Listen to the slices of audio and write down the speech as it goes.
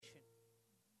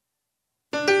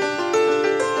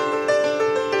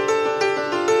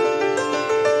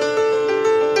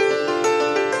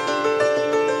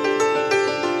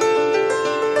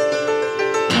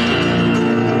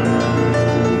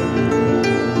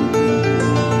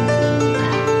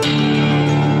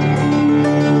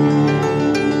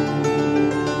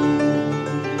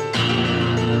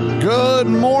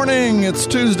It's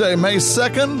Tuesday, May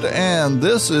 2nd, and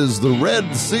this is the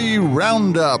Red Sea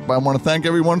Roundup. I want to thank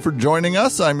everyone for joining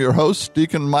us. I'm your host,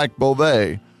 Deacon Mike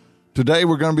Beauvais. Today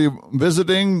we're going to be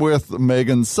visiting with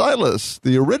Megan Silas,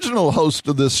 the original host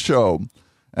of this show,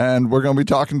 and we're going to be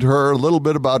talking to her a little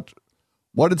bit about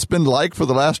what it's been like for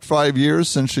the last 5 years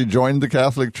since she joined the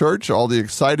Catholic Church, all the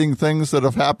exciting things that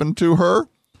have happened to her,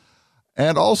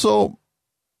 and also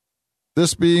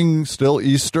this being still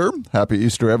Easter. Happy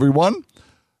Easter, everyone.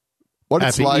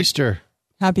 Happy Easter.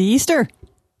 Happy Easter.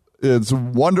 It's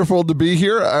wonderful to be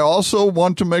here. I also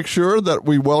want to make sure that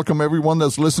we welcome everyone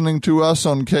that's listening to us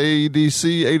on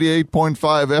KEDC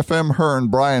 88.5 FM Hearn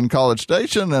Bryan College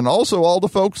Station, and also all the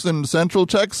folks in Central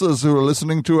Texas who are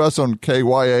listening to us on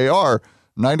KYAR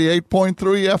 98.3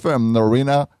 FM,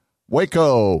 Narina,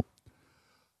 Waco.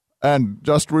 And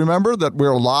just remember that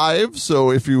we're live, so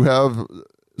if you have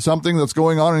something that's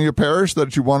going on in your parish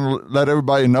that you want to let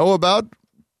everybody know about,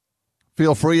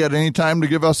 feel free at any time to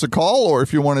give us a call, or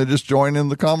if you want to just join in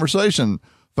the conversation.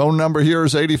 Phone number here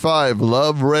is 85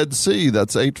 Love Red Sea.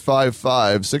 That's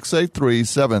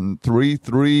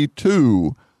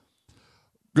 855-683-7332.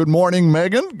 Good morning,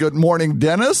 Megan. Good morning,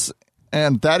 Dennis.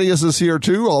 And Thaddeus is here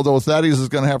too, although Thaddeus is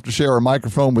going to have to share a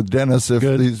microphone with Dennis if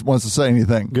he wants to say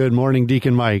anything. Good morning,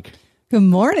 Deacon Mike. Good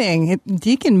morning,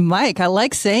 Deacon Mike. I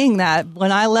like saying that.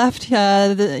 When I left,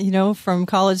 from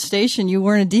College Station, you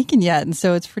weren't a deacon yet, and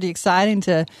so it's pretty exciting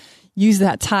to use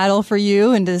that title for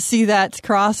you and to see that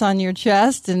cross on your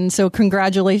chest. And so,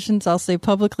 congratulations. I'll say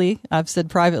publicly. I've said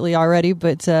privately already,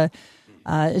 but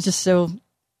it's just so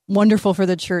wonderful for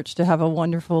the church to have a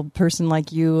wonderful person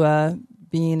like you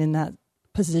being in that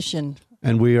position.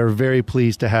 And we are very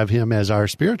pleased to have him as our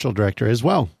spiritual director as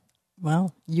well.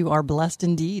 Well, you are blessed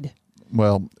indeed.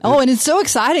 Well, and it's so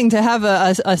exciting to have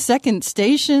a second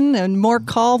station and more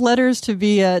call letters to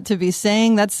be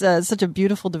saying. That's such a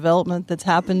beautiful development that's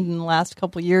happened in the last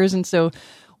couple of years, and so,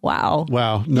 wow,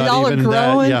 not y'all even are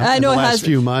growing. that. Yeah, I know in the it last has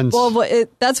few months. Well,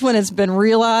 that's when it's been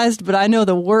realized. But I know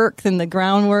the work and the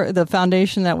groundwork, the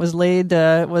foundation that was laid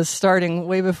was starting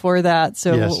way before that.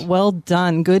 So yes. Well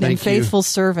done, good Thank and faithful you.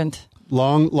 Servant.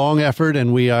 Long effort,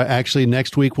 and we actually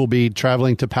next week we'll be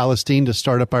traveling to Palestine to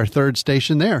start up our third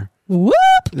station there. Whoop!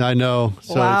 I know.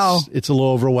 So wow. It's a little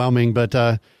overwhelming, but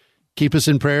keep us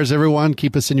in prayers, everyone.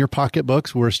 Keep us in your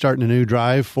pocketbooks. We're starting a new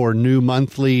drive for new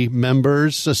monthly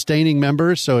members, sustaining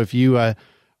members. So if you are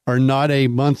not a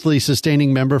monthly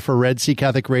sustaining member for Red Sea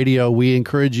Catholic Radio, we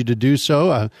encourage you to do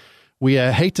so. We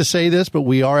hate to say this, but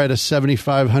we are at a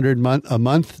 $7,500 a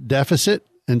month deficit,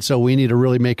 and so we need to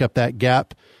really make up that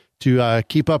gap to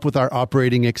keep up with our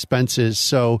operating expenses.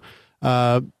 So,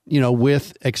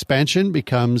 with expansion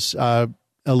becomes a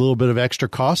little bit of extra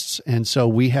costs. And so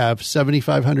we have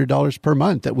 $7,500 per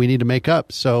month that we need to make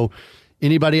up. So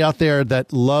anybody out there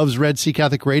that loves Red Sea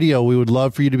Catholic Radio, we would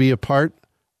love for you to be a part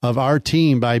of our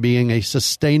team by being a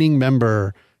sustaining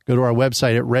member. Go to our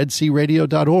website at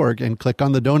redsearadio.org and click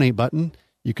on the donate button.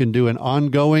 You can do an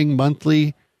ongoing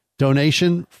monthly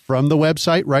donation from the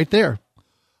website right there.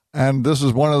 And this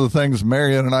is one of the things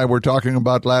Marion and I were talking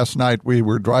about last night. We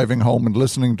were driving home and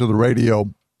listening to the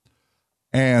radio,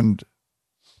 and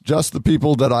just the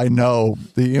people that I know,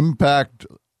 the impact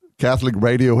Catholic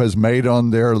radio has made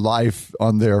on their life,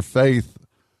 on their faith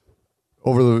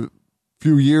over the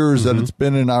few years that it's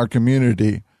been in our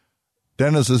community.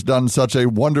 Dennis has done such a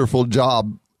wonderful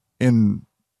job in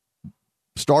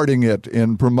starting it,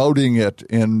 in promoting it,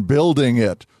 in building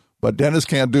it, but Dennis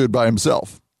can't do it by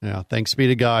himself. Yeah, thanks be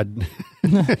to God.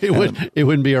 It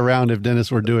wouldn't be around if Dennis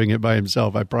were doing it by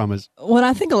himself, I promise. Well,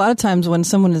 I think a lot of times when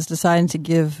someone is deciding to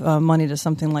give money to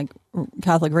something like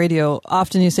Catholic Radio,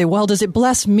 often you say, well, does it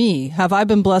bless me? Have I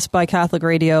been blessed by Catholic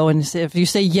Radio? And if you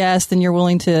say yes, then you're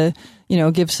willing to,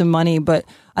 give some money. But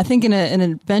I think in an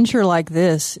adventure like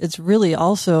this, it's really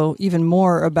also even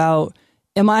more about,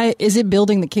 is it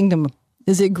building the kingdom?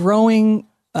 Is it growing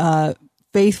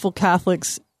faithful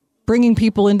Catholics, bringing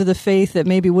people into the faith that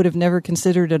maybe would have never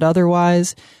considered it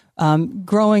otherwise,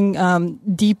 growing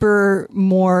deeper,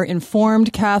 more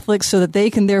informed Catholics so that they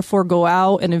can therefore go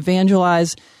out and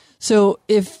evangelize. So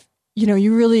if,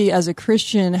 you really as a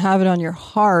Christian have it on your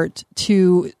heart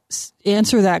to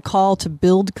answer that call to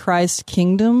build Christ's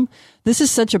kingdom, this is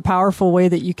such a powerful way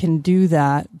that you can do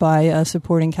that by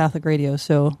supporting Catholic Radio.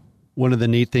 So one of the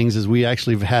neat things is we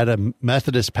actually have had a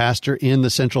Methodist pastor in the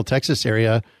Central Texas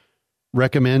area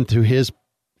recommend to his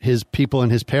people in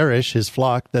his parish, his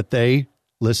flock, that they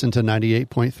listen to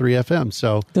 98.3 FM.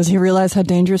 So Does he realize how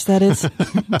dangerous that is?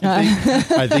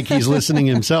 I think he's listening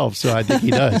himself. So I think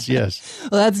he does. Yes.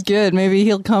 Well, that's good. Maybe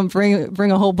he'll come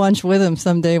bring a whole bunch with him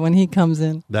someday when he comes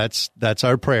in. That's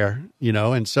our prayer,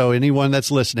 And so anyone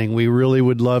that's listening, we really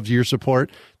would love your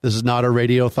support. This is not a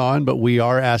radiothon, but we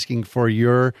are asking for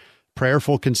your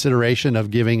prayerful consideration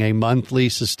of giving a monthly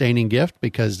sustaining gift,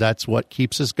 because that's what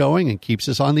keeps us going and keeps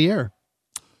us on the air.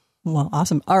 Well,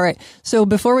 awesome. All right. So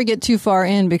before we get too far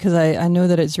in, because I know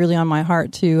that it's really on my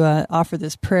heart to offer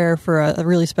this prayer for a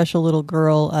really special little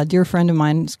girl, a dear friend of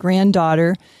mine's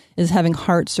granddaughter is having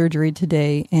heart surgery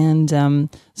today. And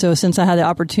so since I had the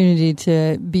opportunity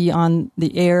to be on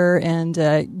the air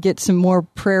and get some more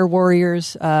prayer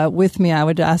warriors with me, I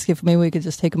would ask if maybe we could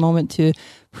just take a moment to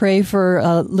pray for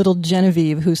little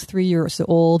Genevieve, who's 3 years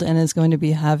old and is going to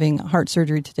be having heart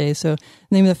surgery today. So in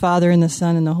the name of the Father, and the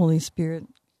Son, and the Holy Spirit.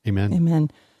 Amen.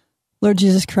 Amen. Lord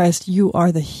Jesus Christ, you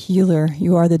are the healer.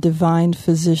 You are the divine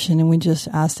physician. And we just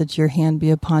ask that your hand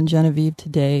be upon Genevieve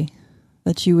today,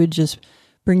 that you would just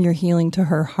bring your healing to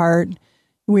her heart.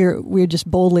 We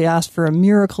just boldly ask for a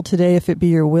miracle today, if it be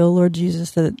your will, Lord Jesus,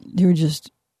 that you would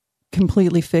just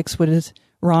completely fix what is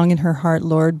wrong in her heart,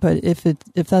 Lord. But if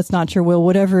that's not your will,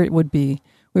 whatever it would be,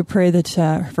 we pray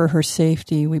that for her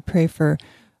safety, we pray for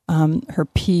her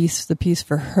peace, the peace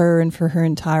for her and for her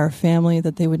entire family,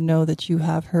 that they would know that you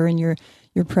have her in your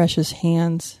precious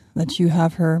hands, that you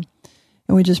have her.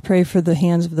 And we just pray for the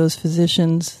hands of those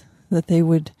physicians, that they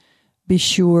would be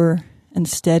sure and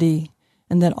steady,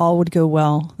 and that all would go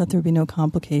well, that there would be no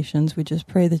complications. We just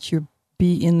pray that you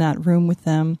be in that room with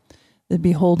them, that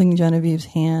be holding Genevieve's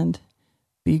hand,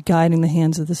 be guiding the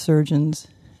hands of the surgeons,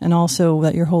 and also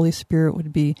that your Holy Spirit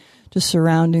would be just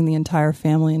surrounding the entire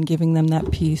family and giving them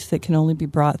that peace that can only be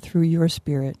brought through your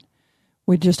Spirit.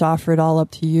 We just offer it all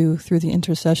up to you through the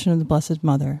intercession of the Blessed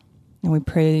Mother. And we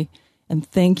pray and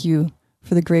thank you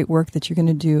for the great work that you're going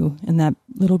to do in that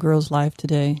little girl's life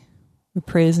today. We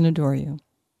praise and adore you.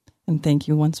 And thank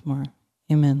you once more.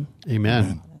 Amen. Amen. In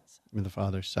the name of the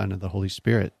Father, Son, and the Holy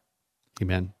Spirit.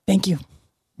 Amen. Thank you.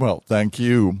 Well, thank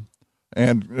you.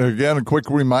 And again, a quick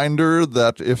reminder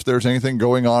that if there's anything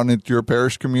going on in your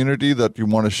parish community that you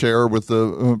want to share with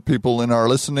the people in our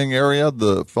listening area,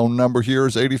 the phone number here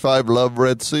is 85 Love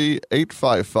Red Sea,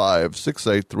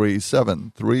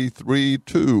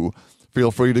 855-683-7332.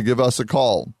 Feel free to give us a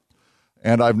call.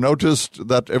 And I've noticed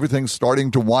that everything's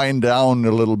starting to wind down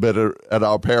a little bit at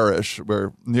our parish.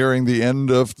 We're nearing the end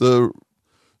of the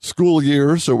school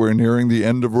year, so we're nearing the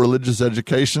end of religious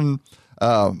education.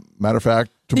 Matter of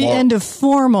fact, tomorrow, the end of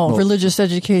formal religious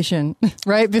education,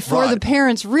 right? Before Right. the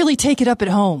parents really take it up at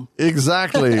home.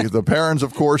 Exactly. The parents,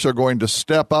 of course, are going to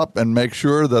step up and make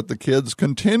sure that the kids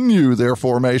continue their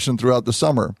formation throughout the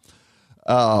summer.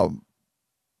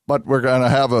 But we're going to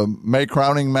have a May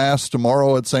crowning mass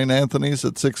tomorrow at St. Anthony's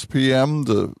at 6 p.m.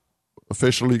 to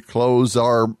officially close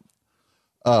our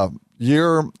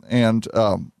year. And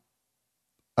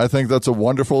I think that's a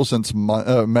wonderful, since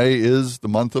May is the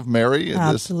month of Mary.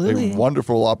 Absolutely. It's a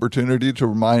wonderful opportunity to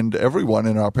remind everyone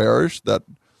in our parish that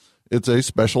it's a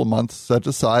special month set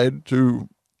aside to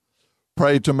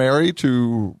pray to Mary,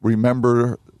 to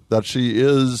remember that she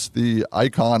is the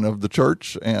icon of the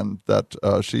church and that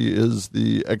she is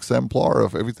the exemplar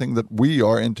of everything that we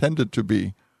are intended to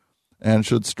be and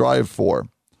should strive for.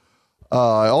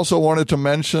 I also wanted to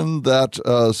mention that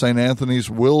St. Anthony's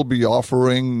will be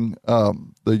offering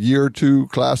the Year 2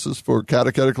 classes for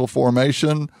catechetical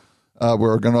formation.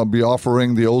 We're going to be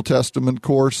offering the Old Testament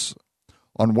course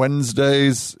on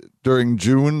Wednesdays during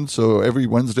June. So every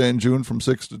Wednesday in June from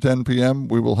 6 to 10 p.m.,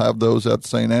 we will have those at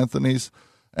St. Anthony's.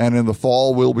 And in the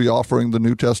fall, we'll be offering the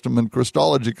New Testament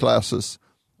Christology classes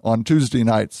on Tuesday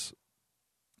nights.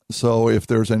 So if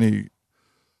there's any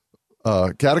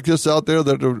catechists out there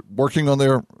that are working on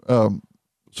their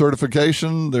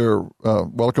certification, they're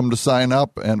welcome to sign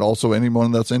up, and also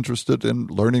anyone that's interested in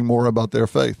learning more about their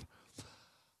faith.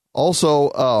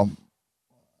 Also,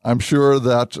 I'm sure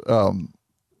that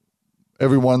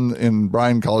everyone in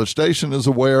Bryan College Station is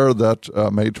aware that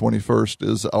May 21st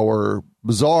is our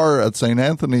bazaar at St.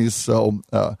 Anthony's, so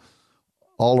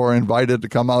all are invited to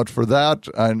come out for that.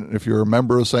 And if you're a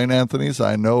member of St. Anthony's,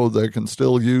 I know they can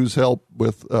still use help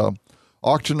with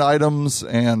auction items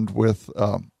and with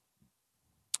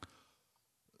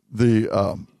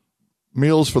the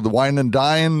meals for the wine and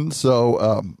dine.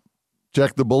 So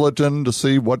check the bulletin to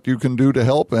see what you can do to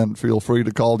help, and feel free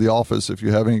to call the office if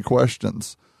you have any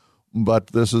questions. But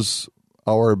this is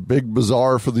our big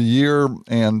bazaar for the year,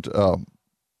 and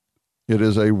it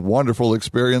is a wonderful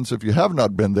experience if you have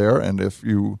not been there. And if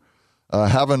you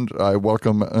haven't, I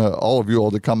welcome all of you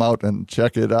all to come out and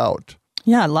check it out.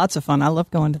 Yeah, lots of fun. I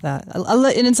love going to that.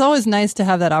 And it's always nice to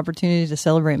have that opportunity to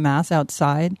celebrate Mass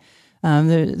outside.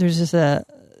 There's just a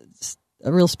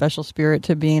real special spirit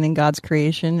to being in God's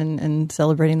creation and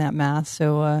celebrating that Mass.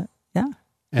 So, yeah.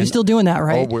 You're still doing that,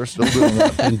 right? Oh, we're still doing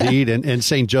that. Indeed. And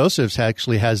St. Joseph's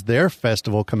actually has their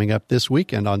festival coming up this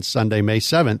weekend on Sunday, May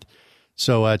 7th.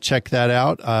 So check that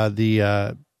out.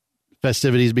 The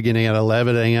festivities beginning at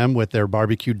 11 a.m. with their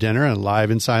barbecue dinner and live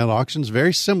and silent auctions.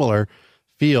 Very similar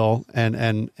feel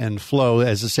and flow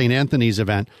as the St. Anthony's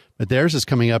event. But theirs is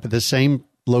coming up at the same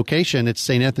location. It's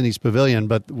St. Anthony's Pavilion,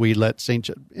 but we let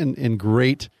in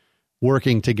great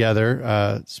working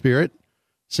together spirit.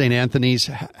 St. Anthony's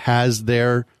has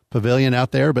their pavilion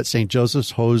out there, but St.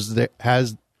 Joseph's holds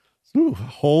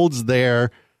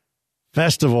their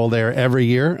festival there every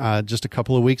year, just a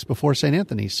couple of weeks before St.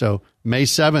 Anthony's. So May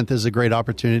 7th is a great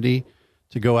opportunity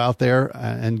to go out there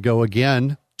and go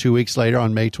again 2 weeks later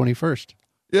on May 21st.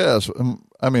 Yes.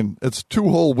 I mean, it's 2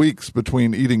 whole weeks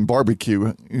between eating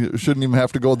barbecue. You shouldn't even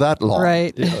have to go that long.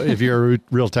 Right. If you're a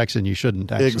real Texan, you shouldn't,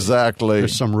 actually. Exactly.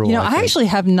 There's some rule. I actually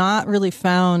have not really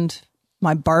found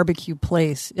my barbecue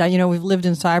place. We've lived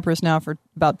in Cyprus now for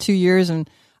about 2 years, and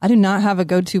I do not have a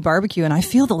go-to barbecue, and I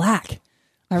feel the lack.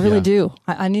 I really do.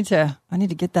 I need to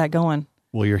get that going.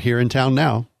 Well, you're here in town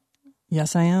now.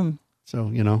 Yes, I am. So,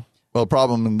 Well, the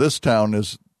problem in this town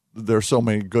is there's so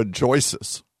many good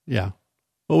choices. Yeah.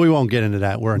 Well, we won't get into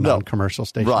that. We're a non-commercial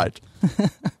station. Right.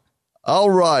 All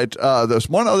right. There's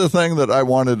one other thing that I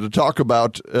wanted to talk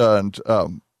about, and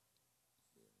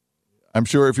I'm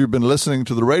sure if you've been listening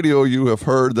to the radio, you have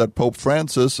heard that Pope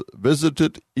Francis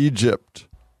visited Egypt.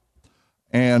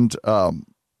 And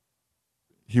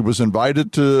he was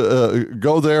invited to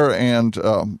go there, and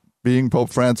being Pope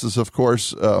Francis, of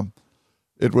course,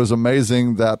 it was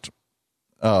amazing that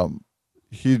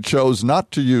he chose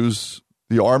not to use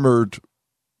the armored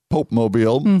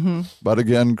Pope-mobile, but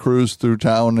again cruised through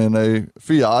town in a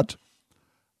Fiat.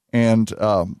 And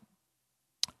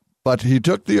but he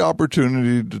took the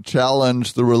opportunity to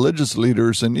challenge the religious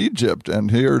leaders in Egypt.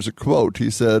 And here's a quote. He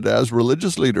said, "As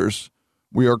religious leaders,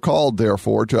 we are called,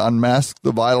 therefore, to unmask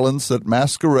the violence that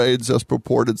masquerades as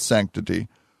purported sanctity.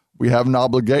 We have an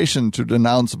obligation to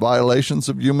denounce violations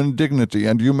of human dignity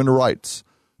and human rights,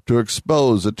 to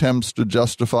expose attempts to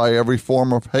justify every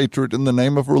form of hatred in the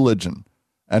name of religion,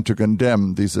 and to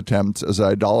condemn these attempts as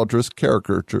idolatrous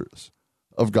caricatures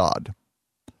of God."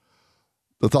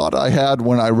 The thought I had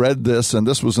when I read this, and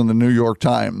this was in the New York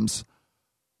Times,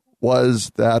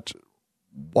 was that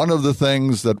one of the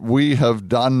things that we have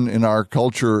done in our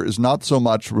culture is not so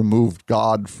much removed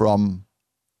God from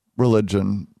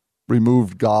religion,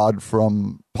 removed God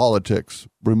from politics,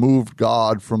 removed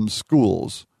God from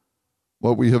schools.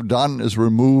 What we have done is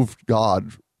removed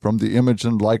God from the image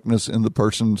and likeness in the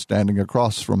person standing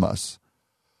across from us.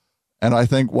 And I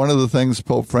think one of the things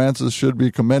Pope Francis should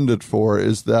be commended for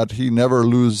is that he never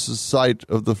loses sight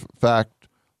of the fact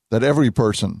that every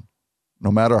person,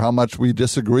 no matter how much we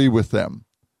disagree with them,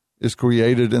 is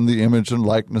created in the image and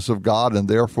likeness of God, and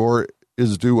therefore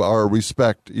is due our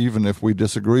respect even if we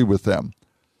disagree with them.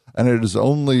 And it is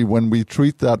only when we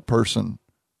treat that person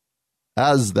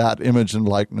as that image and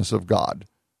likeness of God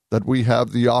that we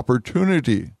have the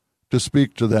opportunity to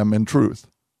speak to them in truth.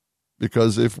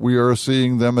 Because if we are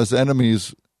seeing them as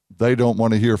enemies, they don't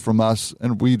want to hear from us,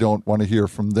 and we don't want to hear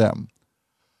from them.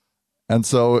 And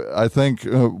so I think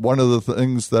one of the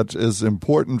things that is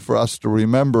important for us to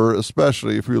remember,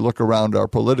 especially if we look around our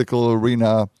political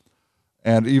arena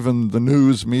and even the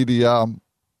news media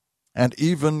and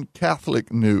even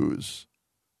Catholic news,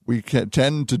 we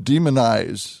tend to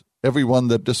demonize everyone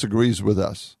that disagrees with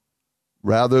us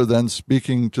rather than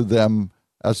speaking to them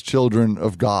as children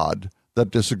of God that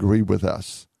disagree with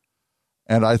us.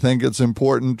 And I think it's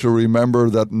important to remember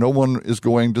that no one is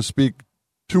going to speak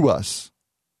to us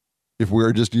if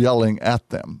we're just yelling at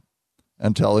them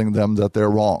and telling them that they're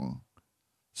wrong.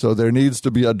 So there needs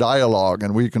to be a dialogue,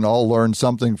 and we can all learn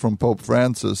something from Pope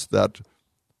Francis, that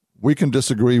we can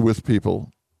disagree with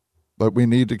people, but we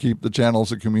need to keep the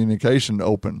channels of communication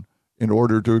open in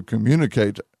order to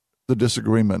communicate the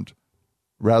disagreement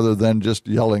rather than just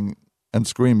yelling and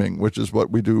screaming, which is what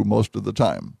we do most of the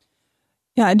time.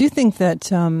 Yeah, I do think that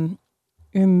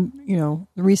in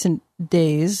recent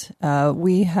days,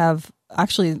 we have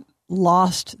actually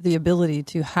lost the ability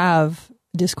to have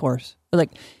discourse.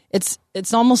 Like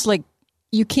it's almost like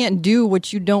you can't do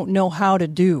what you don't know how to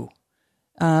do.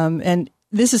 And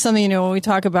this is something, when we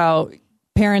talk about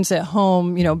parents at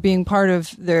home, being part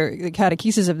of the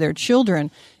catechesis of their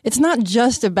children, it's not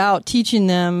just about teaching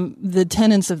them the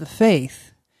tenets of the faith.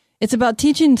 It's about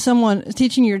teaching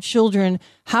your children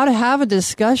how to have a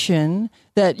discussion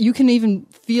that you can even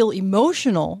feel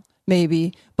emotional,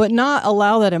 maybe, but not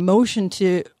allow that emotion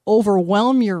to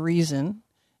overwhelm your reason,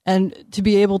 and to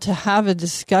be able to have a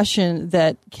discussion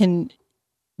that can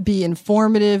be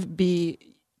informative, be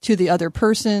to the other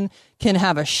person, can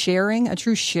have a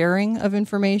true sharing of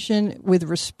information with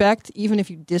respect, even if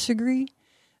you disagree.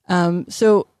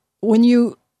 So when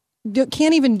you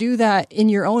can't even do that in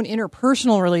your own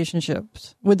interpersonal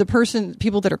relationships with the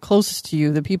people that are closest to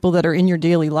you, the people that are in your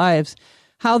daily lives,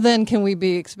 how then can we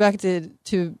be expected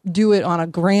to do it on a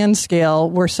grand scale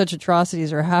where such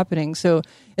atrocities are happening? So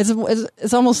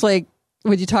it's almost like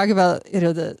when you talk about,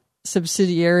 the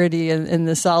subsidiarity and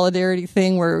the solidarity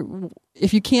thing, where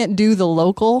if you can't do the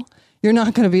local, you're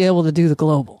not going to be able to do the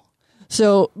global.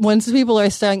 So when people are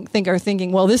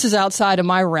thinking, well, this is outside of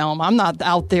my realm, I'm not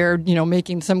out there,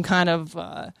 making some kind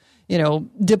of,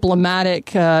 diplomatic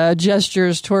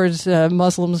gestures towards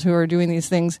Muslims who are doing these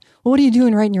things. Well, what are you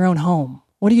doing right in your own home?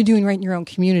 What are you doing right in your own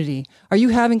community? Are you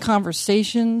having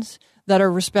conversations that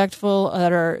are respectful,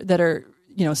 that are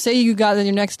say you got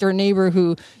your next door neighbor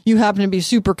who you happen to be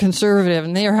super conservative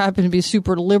and they happen to be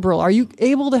super liberal. Are you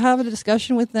able to have a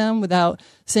discussion with them without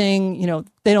saying,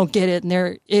 they don't get it and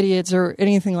they're idiots or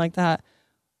anything like that?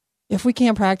 If we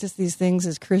can't practice these things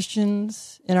as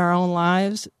Christians in our own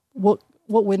lives, what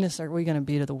witness are we going to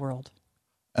be to the world?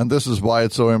 And this is why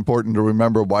it's so important to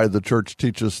remember why the church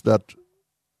teaches that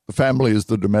the family is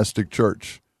the domestic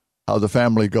church. How the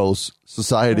family goes,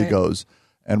 society goes.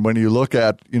 And when you look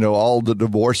at, all the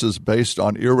divorces based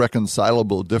on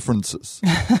irreconcilable differences.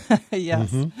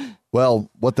 Yes. Mm-hmm. Well,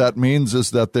 what that means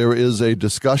is that there is a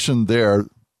discussion there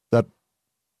that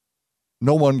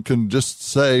no one can just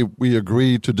say we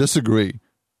agree to disagree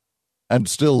and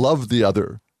still love the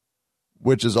other,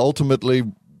 which is ultimately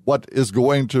what is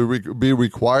going to be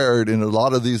required in a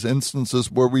lot of these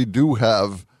instances where we do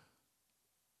have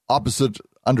opposite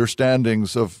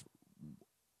understandings of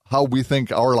how we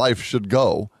think our life should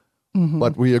go,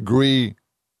 but we agree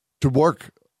to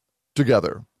work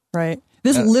together. Right.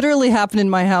 This literally happened in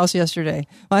my house yesterday.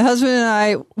 My husband and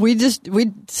I, we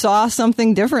saw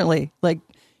something differently. Like,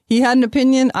 he had an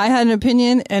opinion, I had an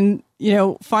opinion, and,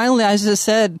 finally I just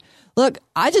said, look,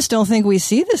 I just don't think we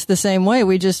see this the same way.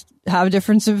 We just have a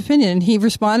difference of opinion. And he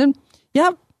responded,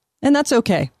 yeah, and that's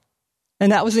okay.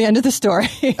 And that was the end of the story.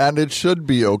 And it should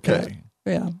be okay.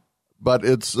 Yeah. But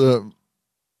it's...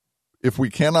 if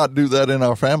we cannot do that in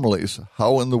our families,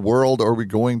 how in the world are we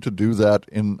going to do that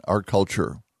in our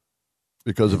culture?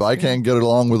 Because if I can't get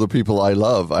along with the people I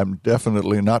love, I'm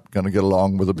definitely not going to get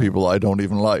along with the people I don't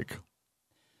even like.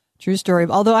 True story.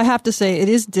 Although I have to say, it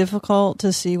is difficult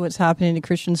to see what's happening to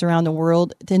Christians around the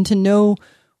world and to know,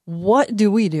 what do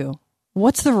we do?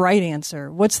 What's the right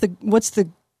answer? What's the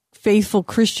faithful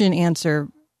Christian answer?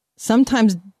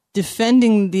 Sometimes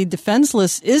defending the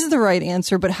defenseless is the right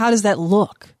answer, but how does that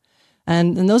look?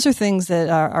 And those are things that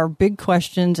are big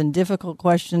questions and difficult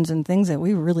questions and things that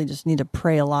we really just need to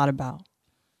pray a lot about.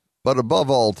 But above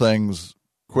all things,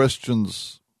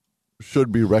 Christians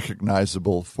should be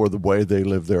recognizable for the way they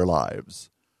live their lives.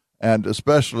 And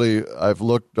especially, I've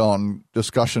looked on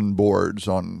discussion boards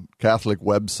on Catholic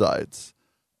websites,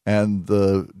 and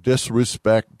the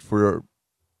disrespect for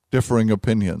differing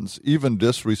opinions, even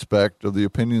disrespect of the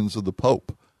opinions of the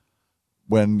Pope.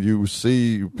 When you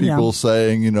see people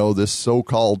saying, this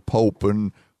so-called Pope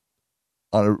and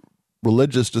on a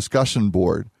religious discussion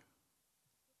board,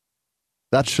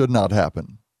 that should not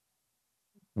happen.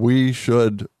 We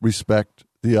should respect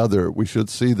the other. We should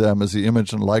see them as the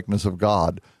image and likeness of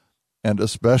God. And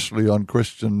especially on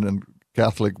Christian and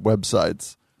Catholic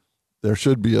websites, there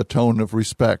should be a tone of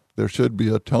respect. There should be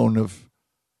a tone of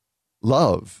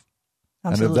love.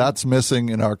 Absolutely. And if that's missing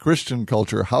in our Christian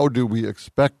culture, how do we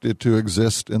expect it to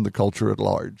exist in the culture at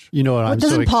large? You know what? I'm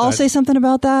doesn't Paul say something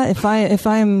about that? If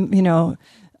I'm,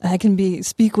 I can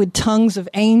speak with tongues of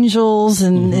angels,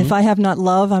 and if I have not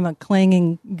love, I'm a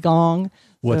clanging gong.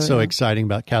 What's so exciting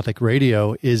about Catholic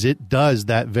radio is it does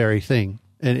that very thing,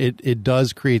 and it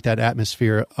does create that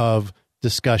atmosphere of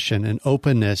discussion and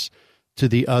openness to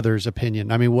the other's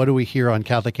opinion. I mean, what do we hear on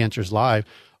Catholic Answers Live?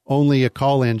 Only a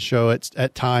call-in show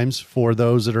at times for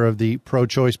those that are of the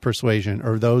pro-choice persuasion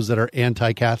or those that are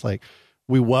anti-Catholic.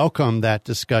 We welcome that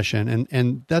discussion.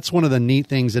 And that's one of the neat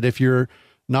things, that if you're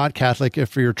not Catholic,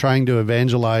 if you're trying to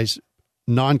evangelize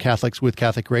non-Catholics with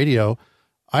Catholic radio,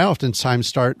 I oftentimes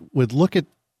start with, look at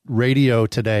radio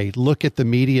today, look at the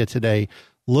media today,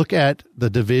 look at the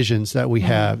divisions that we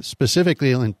have,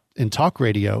 specifically in talk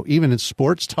radio, even in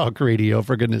sports talk radio,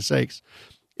 for goodness sakes.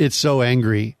 It's so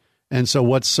angry. And so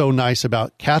what's so nice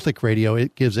about Catholic radio,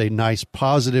 it gives a nice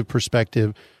positive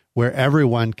perspective where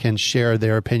everyone can share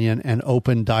their opinion and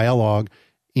open dialogue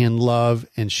in love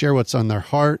and share what's on their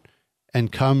heart and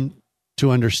come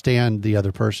to understand the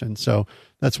other person. So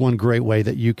that's one great way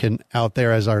that you can, out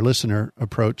there as our listener,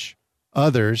 approach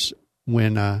others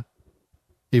when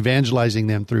evangelizing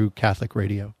them through Catholic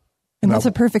radio. And that's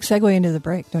a perfect segue into the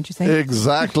break, don't you think?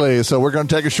 Exactly. So we're going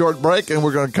to take a short break, and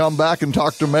we're going to come back and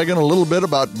talk to Megan a little bit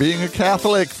about being a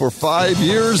Catholic for 5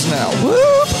 years now.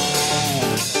 Whoop!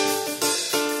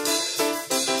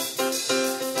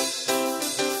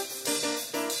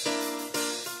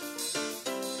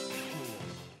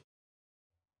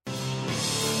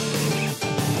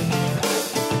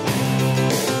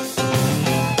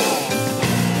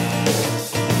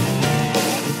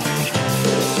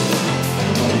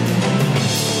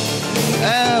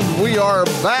 We are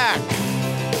back.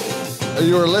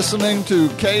 You are listening to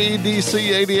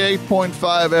KDC 88.5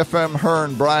 FM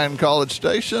Hearn, Bryan College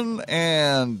Station,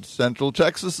 and Central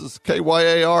Texas is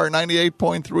KYAR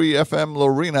 98.3 FM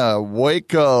Lorena,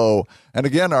 Waco. And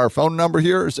again, our phone number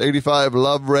here is 85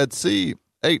 Love Red Sea,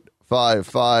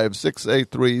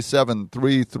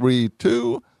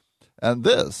 855-683-7332. And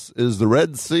this is the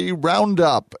Red Sea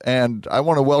Roundup. And I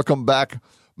want to welcome back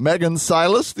Megan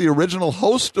Silas, the original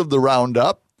host of the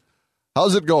Roundup.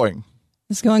 How's it going?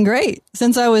 It's going great.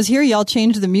 Since I was here, y'all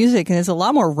changed the music, and it's a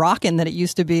lot more rocking than it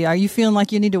used to be. Are you feeling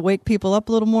like you need to wake people up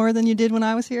a little more than you did when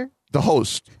I was here? The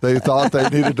host. They thought they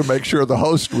needed to make sure the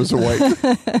host was awake.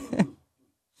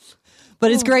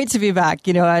 But it's great to be back.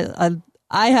 You know,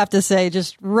 I have to say,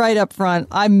 just right up front,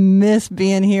 I miss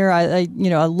being here. I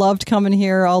loved coming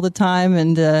here all the time,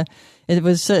 and it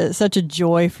was such a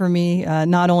joy for me,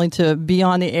 not only to be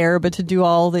on the air, but to do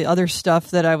all the other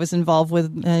stuff that I was involved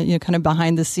with, kind of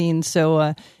behind the scenes.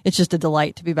 So it's just a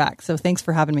delight to be back. So thanks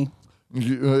for having me.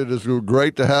 It is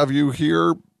great to have you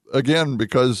here again,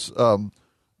 because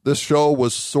this show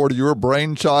was sort of your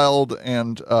brainchild,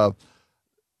 and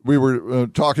we were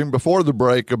talking before the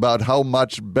break about how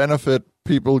much benefit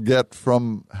people get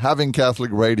from having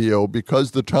Catholic radio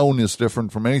because the tone is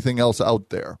different from anything else out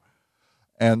there.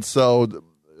 And so,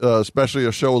 especially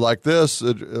a show like this,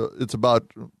 it's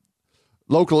about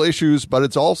local issues, but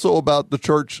it's also about the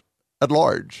church at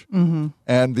large,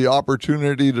 and the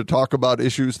opportunity to talk about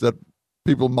issues that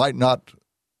people might not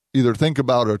either think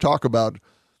about or talk about,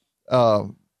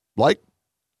 like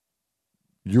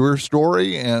your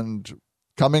story and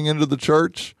coming into the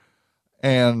church.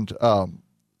 And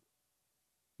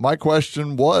my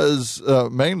question was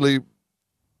mainly,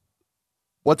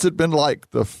 what's it been like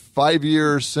the 5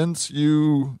 years since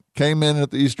you came in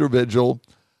at the Easter Vigil?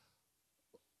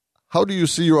 How do you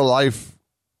see your life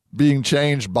being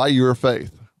changed by your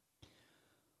faith?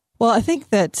 Well, I think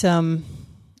that,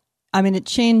 it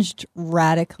changed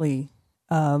radically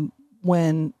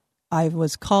when I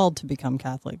was called to become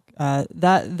Catholic.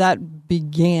 That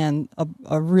began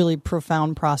a really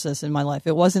profound process in my life.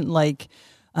 It wasn't like,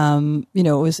 it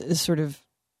was sort of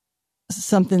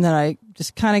something that I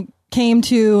just kind of came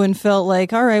to and felt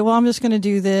like, all right, well, I'm just going to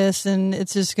do this, and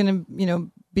it's just going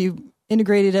to, be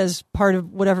integrated as part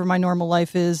of whatever my normal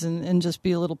life is, and just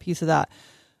be a little piece of that.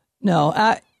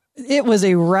 No, it was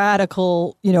a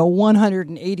radical,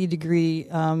 180 degree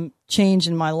change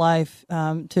in my life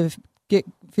to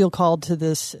feel called to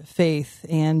this faith.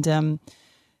 And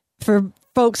for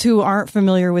folks who aren't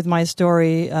familiar with my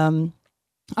story,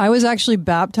 I was actually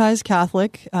baptized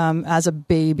Catholic as a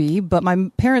baby, but my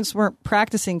parents weren't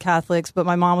practicing Catholics, but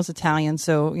my mom was Italian,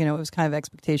 so, it was kind of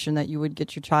expectation that you would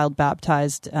get your child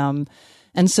baptized. And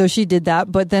so she did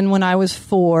that. But then when I was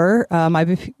 4,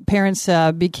 my parents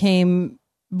became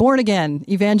born again,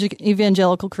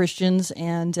 evangelical Christians,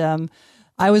 and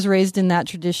I was raised in that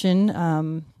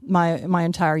tradition my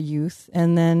entire youth.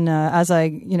 And then as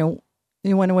I,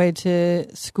 went away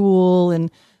to school and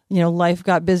life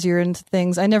got busier and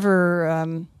things, I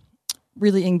never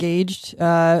really engaged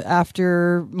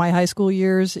after my high school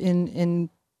years in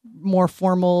more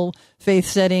formal faith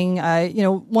setting.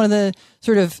 One of the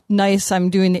sort of nice, I'm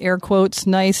doing the air quotes,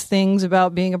 nice things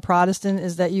about being a Protestant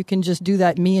is that you can just do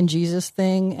that me and Jesus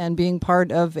thing, and being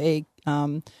part of a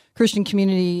Christian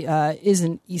community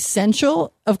isn't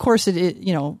essential. Of course,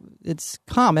 it's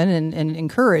common and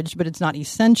encouraged, but it's not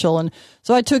essential. And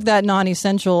so I took that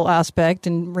non-essential aspect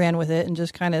and ran with it, and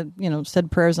just kind of,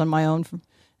 said prayers on my own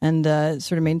and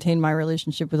sort of maintained my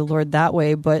relationship with the Lord that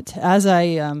way. But as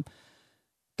I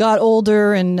got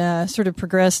older and sort of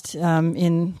progressed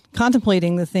in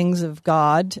contemplating the things of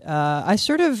God, I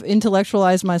sort of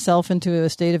intellectualized myself into a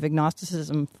state of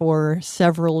agnosticism for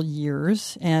several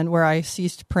years, and where I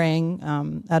ceased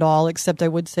praying at all, except I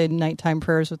would say nighttime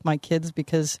prayers with my kids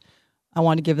because I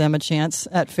wanted to give them a chance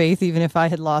at faith, even if I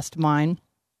had lost mine.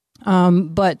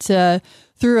 But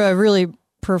through a really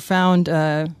profound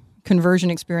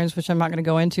conversion experience, which I'm not going to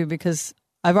go into because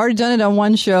I've already done it on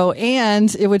one show,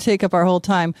 and it would take up our whole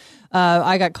time.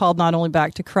 I got called not only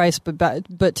back to Christ,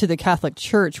 but to the Catholic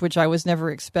Church, which I was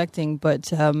never expecting.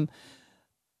 But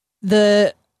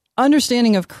the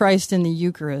understanding of Christ in the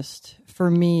Eucharist,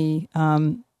 for me,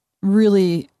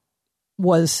 really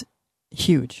was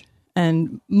huge.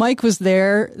 And Mike was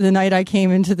there the night I came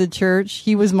into the church.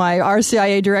 He was my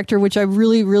RCIA director, which I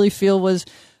really, really feel was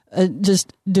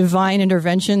just divine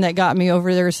intervention that got me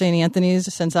over there at St.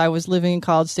 Anthony's, since I was living in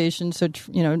College Station. So,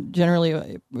 generally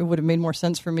it would have made more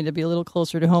sense for me to be a little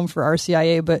closer to home for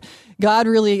RCIA. But God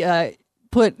really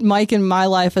put Mike in my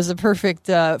life as a perfect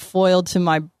foil to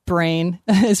my brain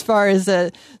as far as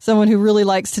someone who really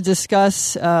likes to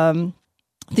discuss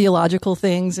theological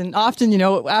things. And often,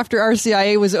 after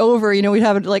RCIA was over, we'd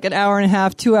have like an hour and a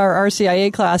half, 2-hour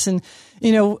RCIA class. And,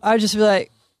 I'd just be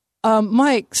like,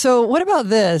 Mike, so what about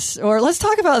this? Or let's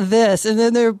talk about this. And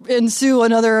then there ensue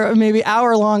another maybe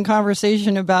hour-long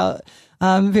conversation about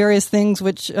various things,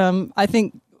 which I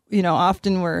think,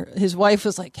 often where his wife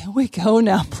was like, can we go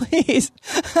now, please?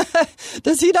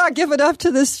 Does he not give enough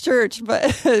to this church?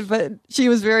 But she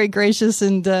was very gracious,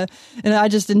 and I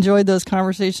just enjoyed those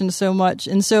conversations so much.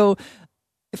 And so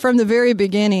from the very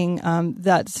beginning,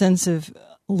 that sense of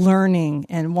learning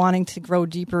and wanting to grow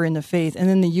deeper in the faith. And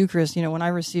then the Eucharist, when I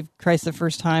received Christ the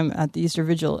first time at the Easter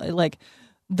Vigil, like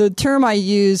the term I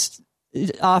used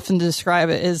often to describe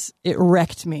it is it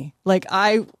wrecked me. Like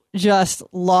I just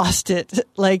lost it.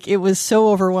 Like it was so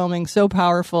overwhelming, so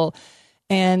powerful.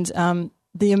 And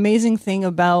the amazing thing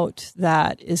about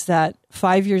that is that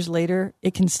 5 years later,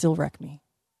 it can still wreck me.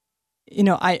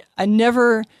 I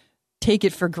never take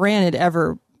it for granted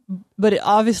ever. But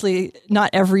obviously, not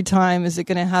every time is it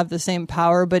going to have the same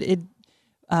power. But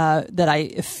that I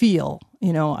feel,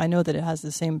 I know that it has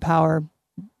the same power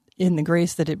in the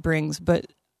grace that it brings. But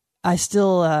I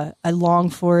still, I long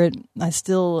for it. I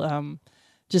still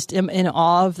just am in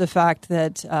awe of the fact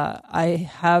that I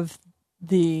have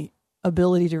the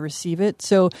ability to receive it.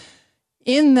 So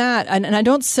in that, and I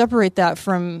don't separate that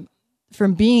from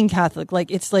being Catholic.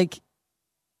 Like it's like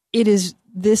it is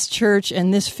this church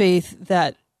and this faith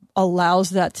that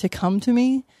allows that to come to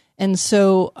me. And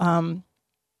so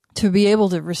to be able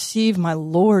to receive my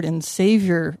Lord and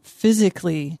Savior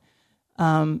physically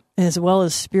as well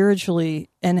as spiritually,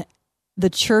 and the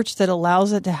church that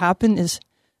allows it to happen is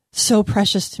so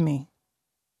precious to me.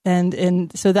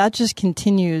 And so that just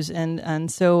continues. And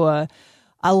so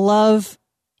I love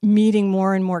meeting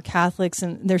more and more Catholics,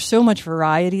 and there's so much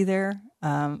variety there.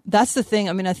 That's the thing.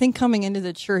 I mean, I think coming into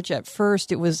the church at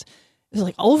first, it was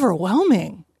like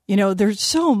overwhelming. There's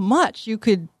so much you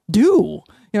could do.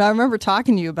 I remember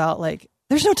talking to you about like,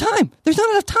 there's no time. There's not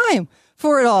enough time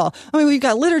for it all. I mean, we've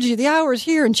got liturgy of the hours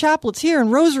here and chaplets here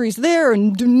and rosaries there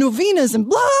and novenas and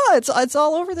blah. It's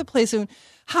all over the place. And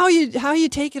how you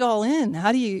take it all in?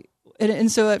 How do you? And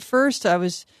so at first there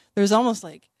was almost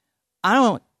like, I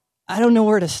don't know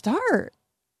where to start.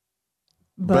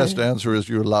 The best answer is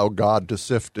you allow God to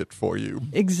sift it for you.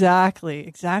 Exactly.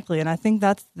 And I think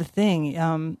that's the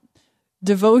thing.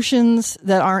 Devotions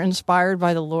that aren't inspired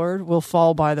by the Lord will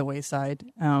fall by the wayside.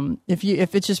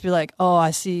 If it's just be like, oh, I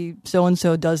see so and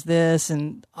so does this,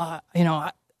 and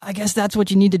I guess that's what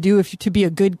you need to do to be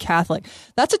a good Catholic.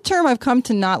 That's a term I've come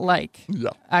to not like. Yeah.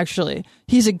 Actually,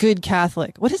 he's a good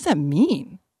Catholic. What does that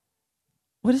mean?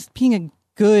 What does being a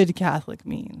good Catholic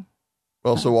mean?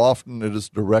 Well, so often it is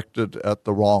directed at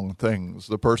the wrong things.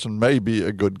 The person may be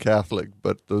a good Catholic,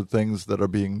 but the things that are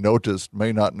being noticed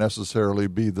may not necessarily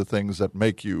be the things that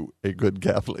make you a good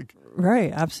Catholic.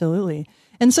 Right, absolutely.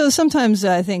 And so sometimes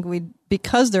I think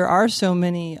because there are so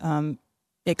many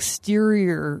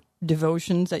exterior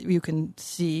devotions that you can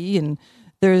see, and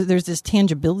there's this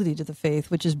tangibility to the faith,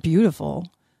 which is beautiful.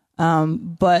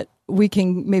 But we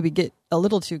can maybe get a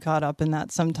little too caught up in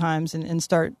that sometimes and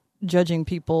start judging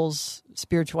people's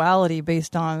spirituality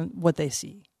based on what they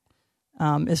see,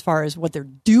 as far as what they're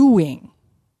doing.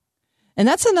 And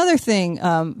that's another thing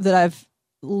that I've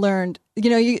learned.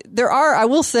 I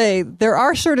will say, there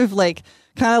are sort of like,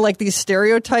 kind of like these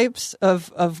stereotypes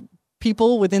of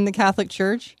people within the Catholic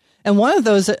Church. And one of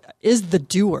those is the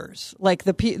doers, like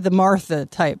the Martha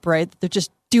type, right? They're just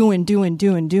doing.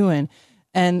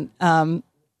 And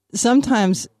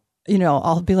sometimes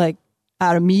I'll be like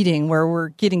at a meeting where we're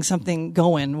getting something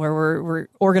going, where we're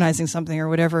organizing something or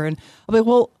whatever. And I'll be like,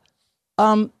 well,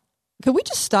 could we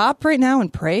just stop right now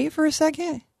and pray for a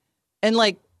second? And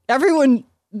like everyone,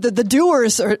 the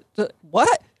doers are,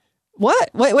 what?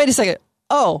 Wait a second.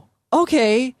 Oh,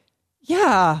 okay.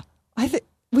 Yeah. I think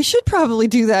we should probably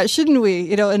do that, shouldn't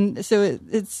we? And so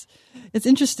it's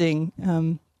interesting.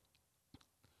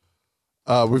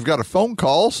 We've got a phone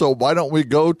call, so why don't we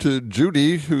go to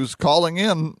Judy, who's calling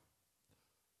in.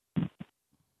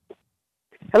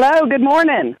 Hello, good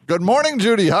morning. Good morning,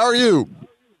 Judy. How are you?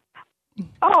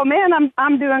 Oh man,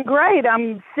 I'm doing great.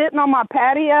 I'm sitting on my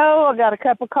patio. I got a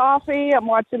cup of coffee. I'm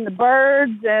watching the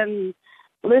birds and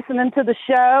listening to the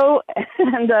show,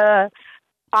 and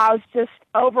I was just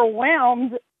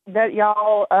overwhelmed that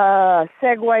y'all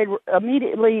segued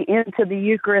immediately into the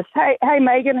Eucharist. Hey,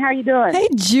 Megan, how you doing? Hey,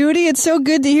 Judy, it's so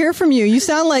good to hear from you. You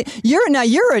sound like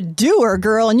you're a doer,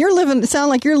 girl, and sound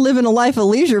like you're living a life of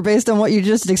leisure based on what you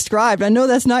just described. I know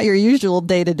that's not your usual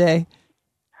day to day.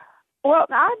 Well,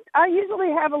 I usually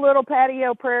have a little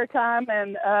patio prayer time,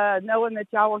 and knowing that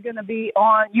you were going to be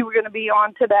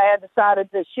on today, I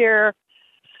decided to share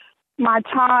my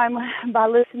time by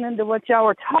listening to what y'all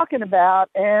were talking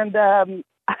about. And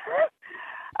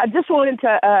I just wanted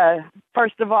to,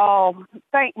 first of all,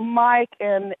 thank Mike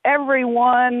and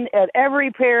everyone at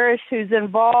every parish who's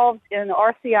involved in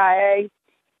RCIA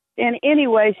in any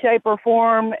way, shape, or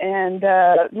form. And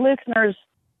listeners,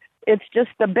 it's just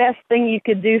the best thing you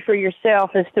could do for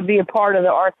yourself is to be a part of the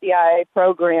RCIA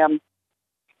program.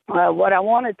 What I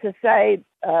wanted to say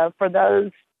for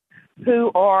those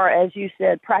who are, as you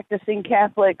said, practicing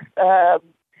Catholics,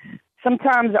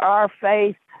 sometimes our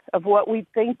faith of what we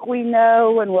think we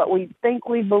know and what we think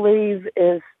we believe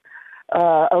is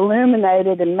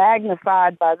illuminated and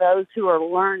magnified by those who are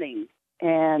learning.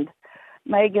 And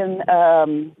Megan,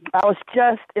 I was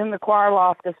just in the choir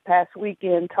loft this past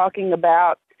weekend talking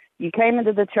about you came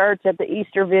into the church at the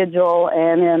Easter Vigil,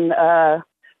 and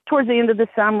towards the end of the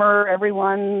summer,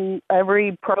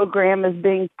 every program is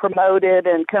being promoted,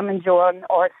 and come and join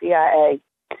RCIA.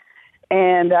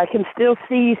 And I can still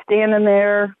see you standing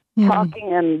there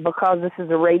talking, and because this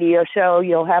is a radio show,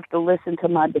 you'll have to listen to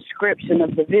my description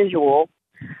of the visual.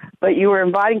 But you were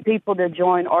inviting people to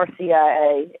join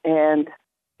RCIA, and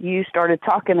you started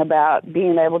talking about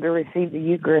being able to receive the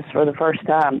Eucharist for the first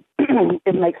time.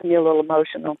 It makes me a little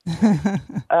emotional.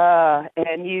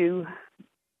 And you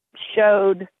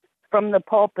showed from the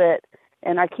pulpit,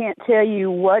 and I can't tell you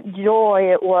what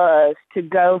joy it was to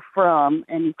go from,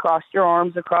 and you crossed your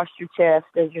arms across your chest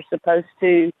as you're supposed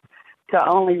to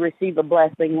only receive a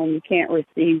blessing when you can't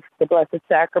receive the Blessed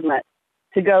Sacrament,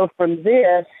 to go from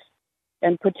this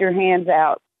and put your hands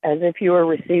out as if you were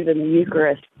receiving the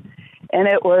Eucharist. And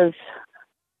it was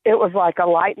like a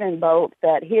lightning bolt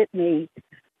that hit me,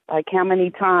 like how many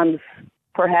times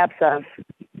perhaps I've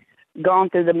gone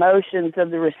through the motions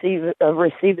of receiving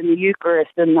the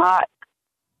Eucharist and not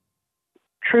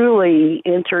truly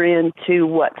enter into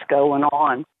what's going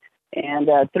on. And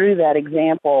through that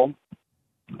example,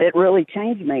 it really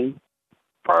changed me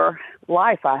for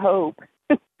life, I hope.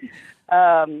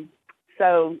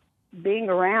 So being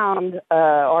around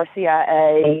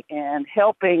RCIA and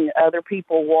helping other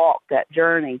people walk that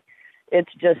journey,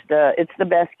 it's just it's the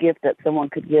best gift that someone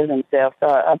could give themselves. So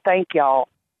I thank y'all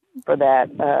for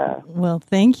that. Well,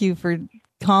 thank you for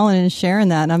calling and sharing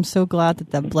that, and I'm so glad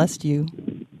that blessed you.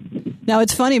 Now,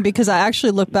 it's funny because I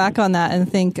actually look back on that and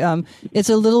think it's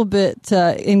a little bit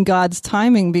in God's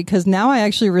timing, because now I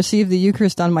actually receive the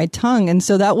Eucharist on my tongue, and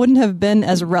so that wouldn't have been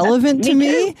as relevant to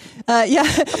me.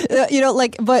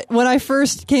 But when I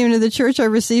first came into the church, I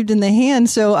received in the hand.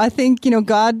 So I think,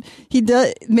 God,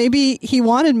 maybe He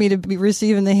wanted me to be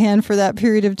receiving the hand for that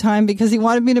period of time because He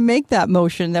wanted me to make that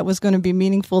motion that was going to be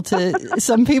meaningful to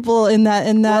some people in that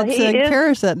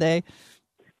parish that day.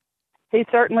 He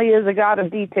certainly is a God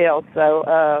of details.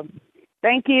 So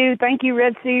thank you,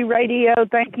 Red Sea Radio.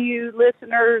 Thank you,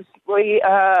 listeners. We,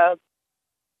 as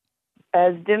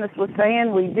Dennis was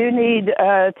saying, we do need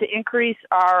to increase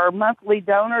our monthly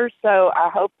donors. So I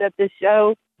hope that this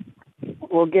show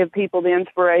will give people the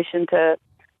inspiration to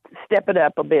step it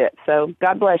up a bit. So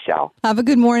God bless y'all. Have a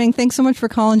good morning. Thanks so much for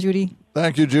calling, Judy.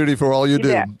 Thank you, Judy, for all you do.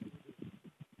 Bet.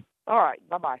 All right.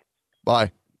 Bye-bye.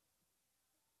 Bye.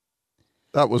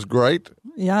 That was great.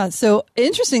 Yeah. So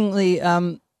interestingly,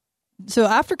 so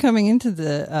after coming into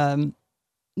the,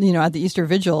 at the Easter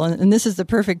Vigil, and this is the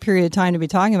perfect period of time to be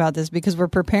talking about this because we're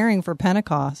preparing for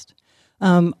Pentecost.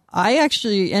 I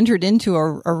actually entered into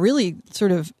a really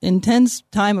sort of intense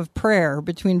time of prayer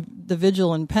between the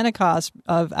vigil and Pentecost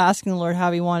of asking the Lord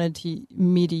how He wanted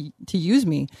me to use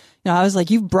me. I was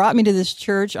like, you've brought me to this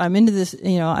church. I'm into this,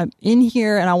 I'm in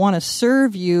here and I want to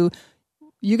serve you.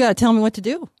 You got to tell me what to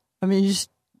do. I mean,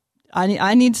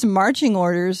 I need some marching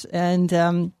orders. And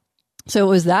so it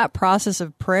was that process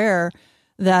of prayer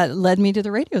that led me to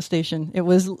the radio station. It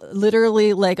was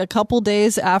literally like a couple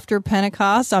days after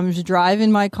Pentecost. I was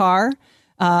driving my car,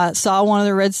 saw one of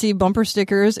the Red Sea bumper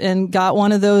stickers and got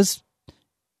one of those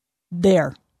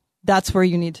there. That's where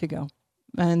you need to go.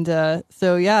 And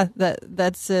so, yeah,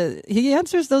 that's He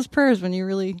answers those prayers when you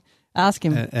really ask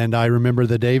Him. And I remember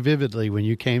the day vividly when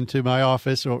you came to my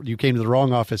office, or you came to the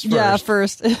wrong office first. Yeah,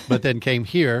 first. But then came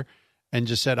here and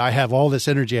just said, I have all this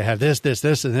energy. I have this,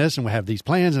 and this, and we have these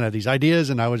plans and I have these ideas.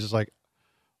 And I was just like,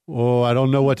 oh, I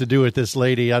don't know what to do with this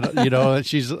lady.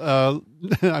 She's,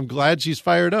 I'm glad she's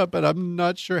fired up, but I'm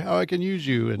not sure how I can use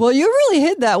you. And well, you really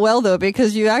hid that well, though,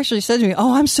 because you actually said to me,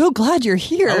 oh, I'm so glad you're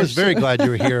here. I was very glad you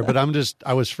were here, but I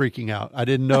was freaking out. I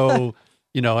didn't know,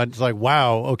 it's like,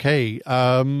 wow, okay.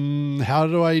 How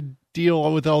do I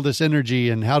deal with all this energy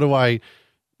and how do I,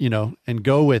 and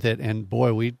go with it? And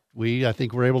boy, I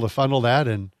think we're able to funnel that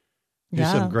and do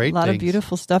some great things. A lot of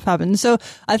beautiful stuff happened. So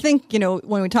I think,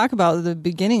 when we talk about the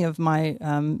beginning of my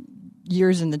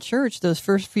years in the church, those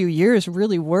first few years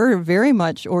really were very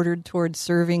much ordered towards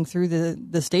serving through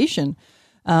the station.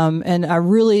 And I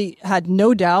really had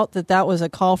no doubt that was a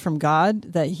call from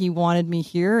God, that He wanted me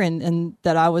here and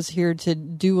that I was here to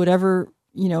do whatever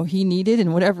He needed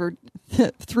and whatever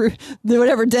through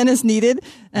whatever Dennis needed.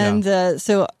 And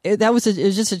so it was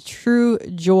just a true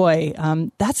joy.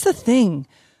 That's the thing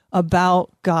about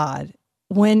God.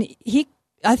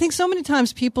 I think so many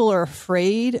times people are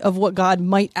afraid of what God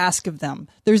might ask of them.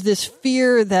 There's this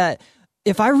fear that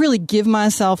if I really give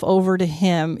myself over to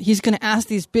Him, He's going to ask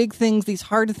these big things, these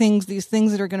hard things, these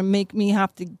things that are going to make me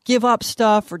have to give up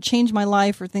stuff or change my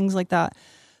life or things like that.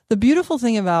 The beautiful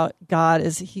thing about God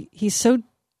is He's so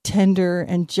tender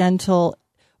and gentle,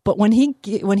 but when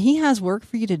he has work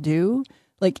for you to do,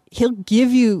 like He'll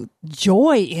give you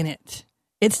joy in it.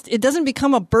 It doesn't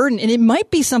become a burden, and it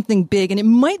might be something big, and it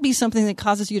might be something that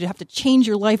causes you to have to change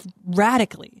your life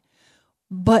radically,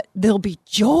 but there'll be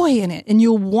joy in it, and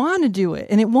you'll want to do it,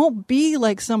 and it won't be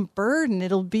like some burden.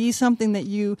 It'll be something that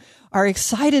you are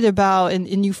excited about,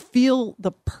 and you feel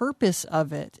the purpose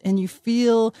of it, and you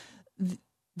feel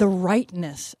the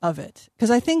rightness of it. Because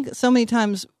I think so many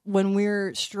times when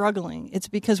we're struggling, it's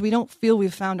because we don't feel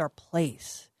we've found our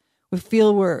place. We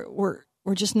feel we're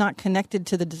just not connected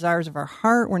to the desires of our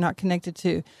heart. We're not connected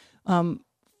to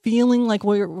feeling like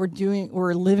we're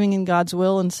living in God's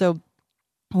will. And so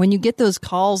when you get those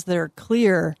calls that are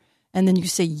clear and then you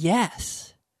say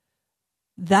yes,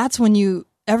 that's when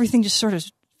everything just sort of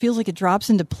feels like it drops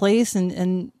into place,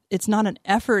 and it's not an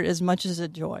effort as much as a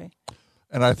joy.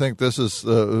 And I think this is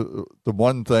the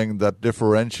one thing that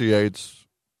differentiates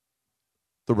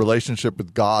the relationship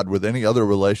with God with any other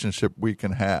relationship we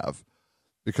can have.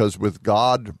 Because with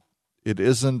God, it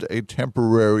isn't a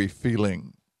temporary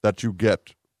feeling that you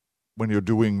get when you're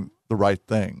doing the right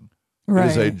thing. Right. It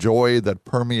is a joy that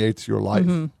permeates your life.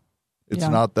 Mm-hmm. It's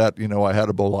not that, I had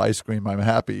a bowl of ice cream, I'm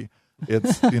happy.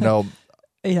 It's,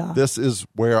 this is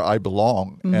where I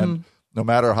belong. Mm-hmm. And no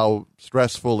matter how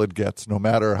stressful it gets, no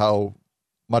matter how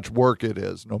much work it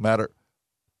is, no matter,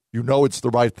 it's the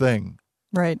right thing.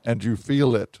 Right. And you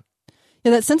feel it.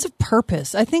 Yeah, that sense of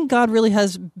purpose. I think God really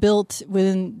has built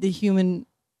within the human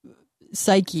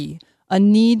psyche a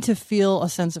need to feel a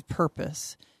sense of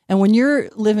purpose. And when you're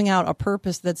living out a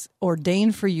purpose that's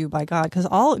ordained for you by God, because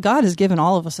God has given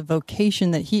all of us a vocation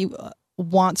that He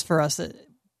wants for us,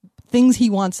 things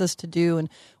He wants us to do. And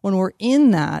when we're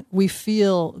in that, we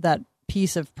feel that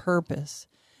piece of purpose.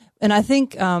 And I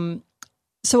think,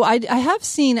 so I have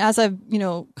seen, as I've,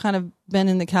 kind of been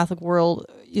in the Catholic world,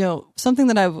 something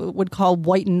that I would call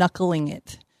white knuckling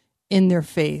it in their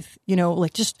faith,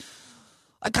 like just,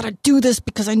 I got to do this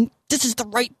because this is the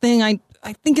right thing.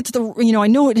 I think it's I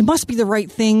know it must be the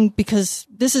right thing because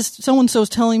this is so-and-so's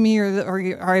telling me,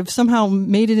 or I've somehow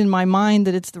made it in my mind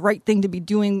that it's the right thing to be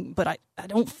doing, but I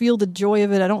don't feel the joy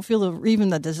of it. I don't feel even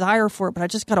the desire for it, but I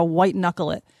just got to white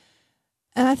knuckle it.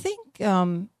 And I think,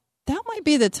 that might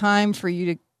be the time for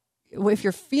you to, if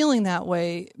you're feeling that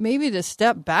way, maybe to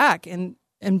step back and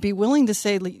be willing to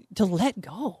say, to let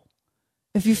go.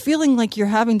 If you're feeling like you're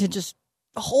having to just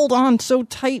hold on so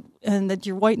tight and that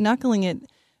you're white knuckling it,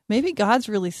 maybe God's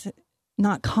really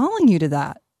not calling you to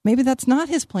that. Maybe that's not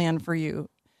His plan for you.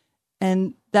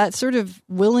 And that sort of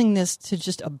willingness to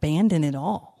just abandon it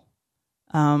all.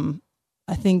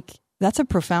 I think that's a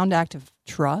profound act of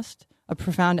trust, a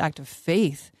profound act of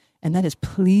faith, and that is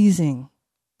pleasing.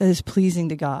 That is pleasing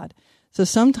to God. So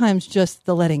sometimes just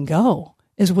the letting go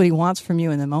is what he wants from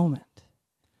you in the moment.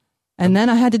 And then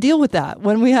I had to deal with that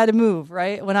when we had to move,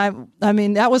 right? When I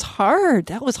mean, that was hard.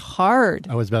 That was hard.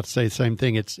 I was about to say the same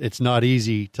thing. It's not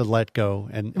easy to let go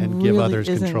and really give others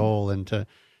isn't. control and to,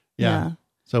 Yeah.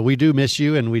 So we do miss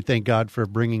you, and we thank God for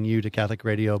bringing you to Catholic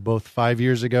Radio both 5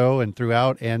 years ago and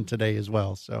throughout, and today as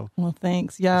well. So Well,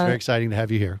 thanks. it's Yeah. very exciting to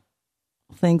have you here.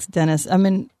 Thanks, Dennis. I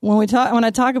mean, when I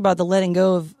talk about the letting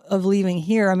go of leaving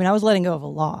here, I mean, I was letting go of a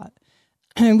lot.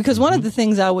 Because one of the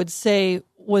things I would say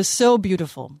was so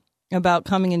beautiful about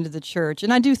coming into the church,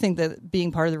 and I do think that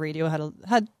being part of the radio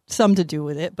had some to do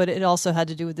with it, but it also had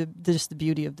to do with just the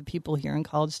beauty of the people here in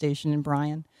College Station and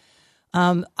Bryan.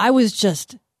 I was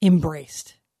just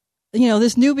embraced.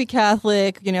 This newbie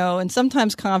Catholic, and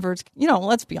sometimes converts,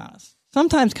 let's be honest,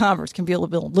 sometimes converts can be a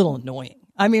little annoying.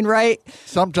 I mean, right?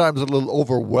 Sometimes a little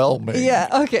overwhelming. Yeah,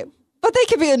 okay. But they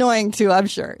can be annoying too, I'm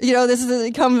sure. This is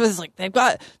it comes as like they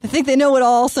think they know it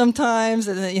all sometimes,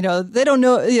 and they don't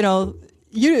know.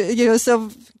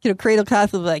 Cradle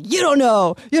Catholic will be like, you don't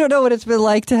know what it's been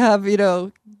like to have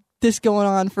this going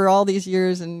on for all these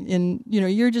years, and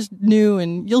you're just new,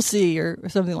 and you'll see, or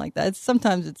something like that.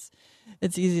 Sometimes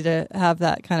it's easy to have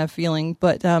that kind of feeling,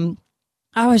 but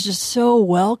I was just so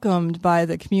welcomed by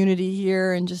the community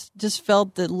here, and just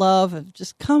felt the love of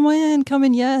just come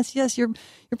in, yes, you're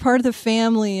part of the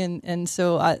family, and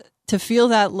so to feel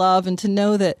that love and to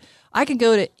know that I could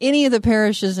go to any of the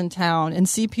parishes in town and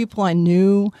see people I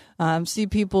knew, see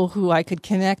people who I could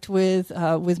connect with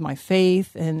my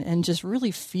faith, and just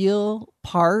really feel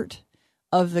part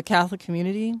of the Catholic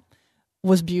community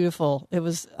was beautiful. It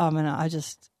was,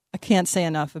 I can't say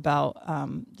enough about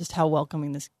just how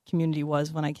welcoming this community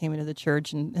was when I came into the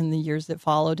church and the years that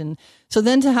followed. And so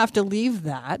then to have to leave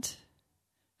the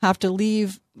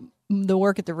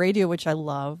work at the radio, which I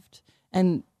loved,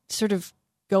 and sort of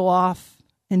go off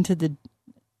into the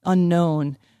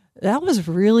unknown, that was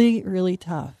really, really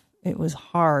tough. It was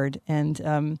hard.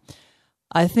 And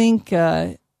I think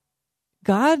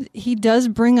God, he does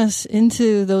bring us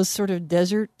into those sort of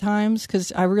desert times,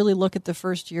 because I really look at the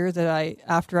first year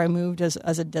after I moved as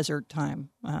a desert time.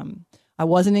 I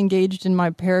wasn't engaged in my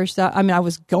parish. I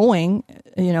was going,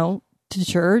 to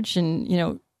church,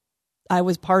 and, I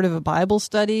was part of a Bible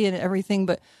study and everything,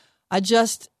 but I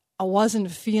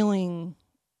wasn't feeling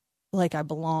like I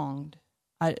belonged.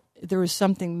 There was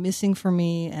something missing for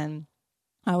me, and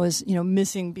I was,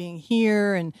 missing being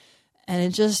here, and it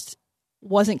just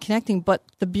wasn't connecting. But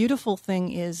the beautiful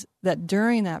thing is that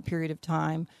during that period of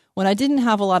time, when I didn't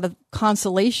have a lot of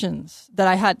consolations, that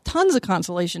I had tons of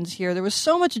consolations here, there was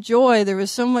so much joy, there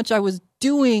was so much I was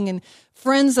doing, and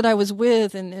friends that I was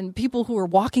with, and people who were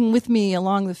walking with me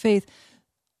along the faith.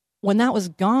 When that was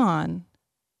gone,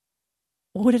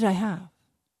 what did I have?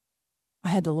 I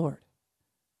had the Lord.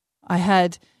 I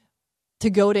had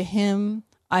to go to him.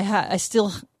 I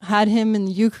still had him in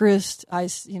the Eucharist.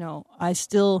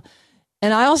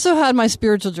 And I also had my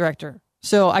spiritual director.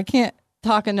 So I can't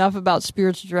talk enough about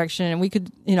spiritual direction. And we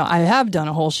could, I have done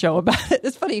a whole show about it.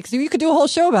 It's funny because you could do a whole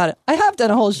show about it. I have done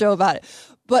a whole show about it,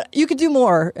 but you could do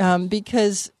more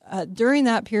because during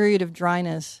that period of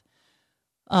dryness,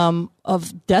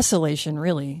 of desolation,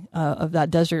 really, of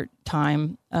that desert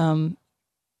time,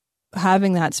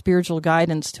 having that spiritual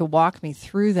guidance to walk me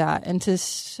through that and to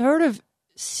sort of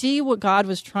see what God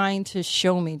was trying to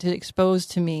show me, to expose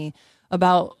to me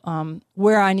about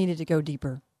where I needed to go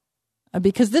deeper.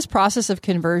 Because this process of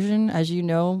conversion, as you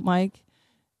know, Mike,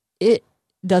 it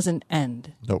doesn't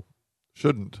end. Nope.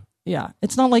 Shouldn't. Yeah.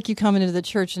 It's not like you come into the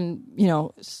church and,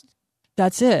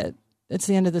 that's it. It's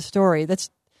the end of the story.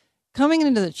 Coming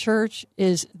into the church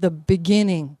is the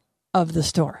beginning of the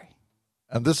story.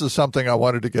 And this is something I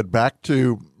wanted to get back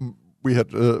to. We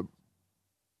had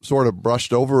sort of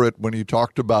brushed over it when you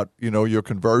talked about, your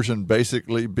conversion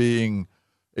basically being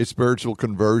a spiritual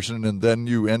conversion, and then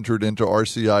you entered into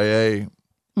RCIA.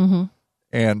 Mm-hmm.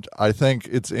 And I think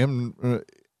it's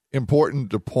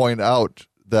important to point out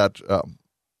that,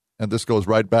 and this goes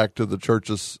right back to the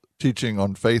church's teaching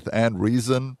on faith and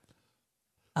reason.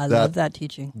 I love that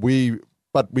teaching.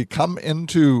 But we come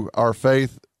into our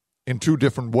faith in two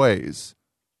different ways.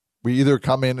 We either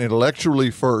come in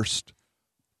intellectually first,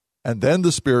 and then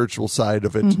the spiritual side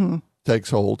of it takes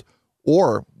hold,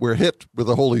 or we're hit with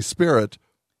the Holy Spirit,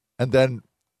 and then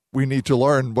we need to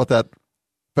learn what that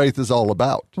faith is all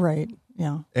about. Right,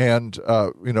 yeah. And,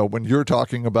 when you're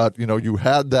talking about, you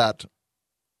had that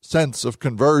sense of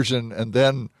conversion, and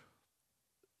then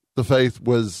the faith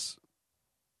was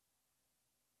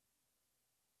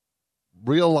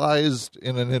realized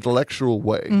in an intellectual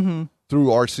way through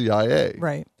RCIA.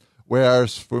 Right.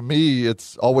 Whereas for me,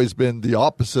 it's always been the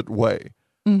opposite way.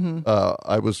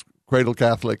 I was cradle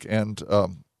Catholic, and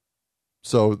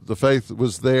so the faith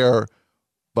was there,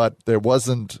 but there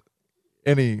wasn't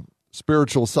any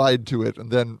spiritual side to it.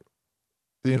 And then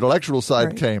the intellectual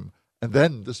side came, and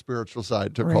then the spiritual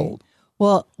side took hold.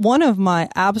 Well, one of my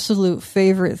absolute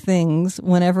favorite things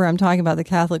whenever I'm talking about the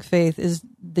Catholic faith is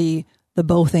the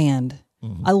both and.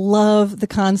 I love the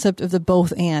concept of the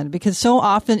both and, because so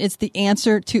often it's the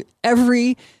answer to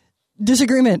every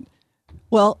disagreement.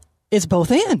 Well, it's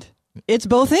both and. It's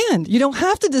both and. You don't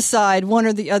have to decide one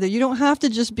or the other. You don't have to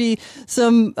just be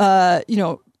some,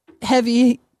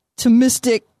 heavy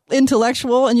Thomistic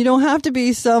intellectual, and you don't have to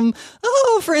be some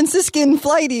Franciscan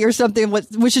flighty or something,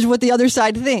 which is what the other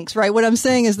side thinks, right? What I'm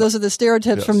saying is those are the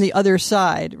stereotypes from the other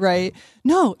side, right?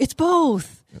 No, it's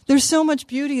both. There's so much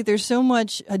beauty. There's so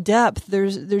much depth.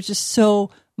 There's just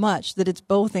so much that it's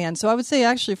both and. So I would say,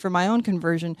 actually, for my own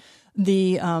conversion,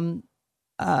 the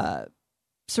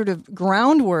sort of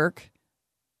groundwork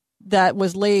that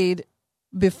was laid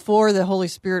before the Holy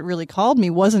Spirit really called me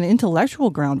was an intellectual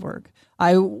groundwork.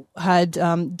 I had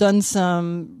done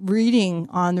some reading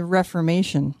on the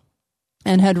Reformation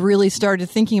and had really started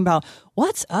thinking about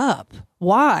what's up,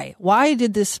 why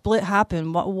did this split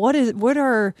happen, what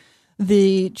are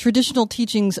the traditional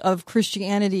teachings of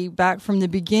Christianity back from the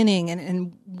beginning,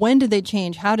 and when did they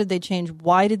change, how did they change,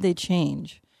 why did they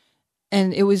change?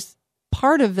 And it was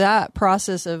part of that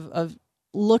process of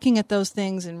looking at those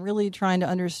things and really trying to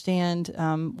understand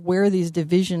where these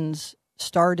divisions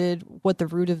started, what the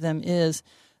root of them is,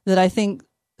 that I think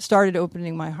started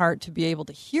opening my heart to be able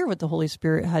to hear what the Holy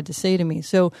Spirit had to say to me.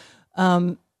 So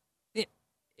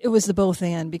it was the both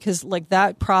and, because like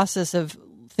that process of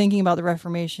thinking about the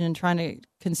Reformation and trying to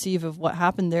conceive of what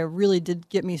happened there really did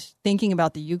get me thinking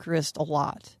about the Eucharist a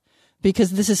lot,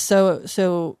 because this is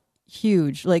so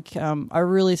huge. Like I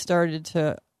really started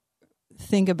to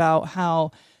think about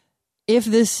how, if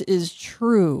this is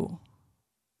true,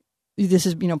 this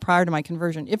is, prior to my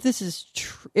conversion, if this is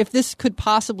if this could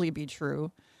possibly be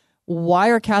true, why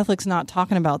are Catholics not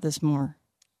talking about this more?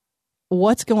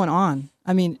 What's going on?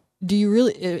 I mean,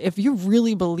 if you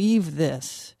really believe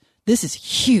this is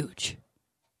huge.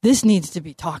 This needs to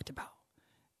be talked about.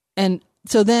 And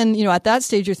so then, at that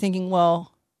stage you're thinking,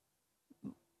 well,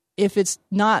 if it's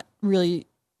not really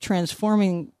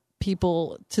transforming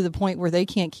people to the point where they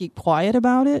can't keep quiet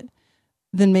about it,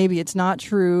 then maybe it's not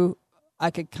true.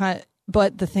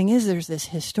 But the thing is, there's this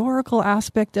historical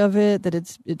aspect of it, that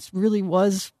it's really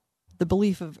was the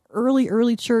belief of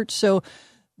early church. So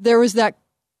there was that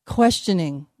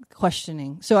questioning.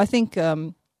 So I think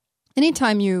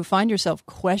anytime you find yourself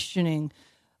questioning,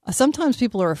 sometimes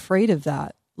people are afraid of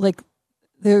that. Like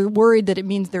they're worried that it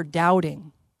means they're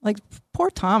doubting. Like poor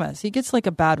Thomas, he gets like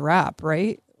a bad rap,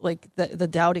 right? Like the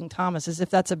doubting Thomas, as if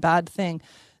that's a bad thing.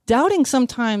 Doubting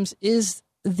sometimes is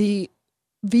the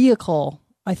vehicle,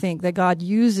 I think, that God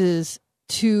uses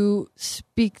to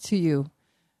speak to you.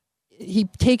 He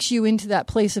takes you into that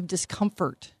place of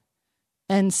discomfort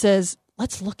and says,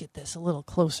 let's look at this a little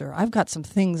closer. I've got some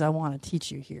things I want to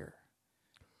teach you here.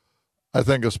 I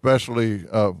think especially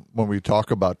when we talk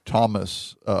about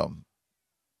Thomas,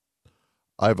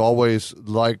 I've always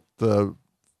liked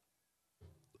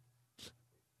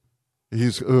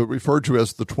he's referred to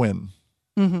as the twin.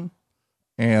 Mm-hmm.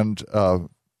 And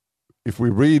if we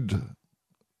read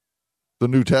the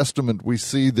New Testament, we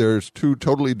see there's two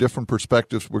totally different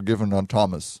perspectives we're given on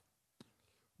Thomas.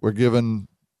 We're given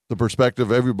the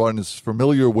perspective everyone is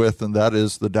familiar with, and that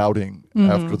is the doubting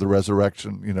after the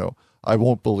resurrection. I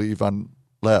won't believe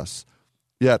unless.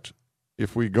 Yet,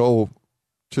 if we go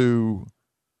to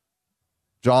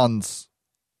John's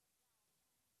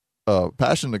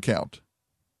Passion account,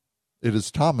 it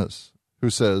is Thomas who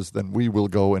says, then we will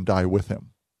go and die with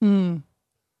him. Mm.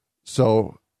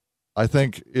 So I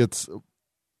think it's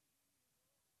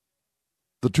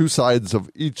the two sides of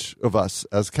each of us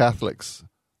as Catholics.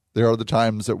 There are the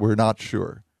times that we're not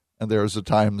sure, and there's the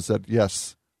times that,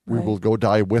 yes, we will go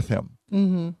die with him.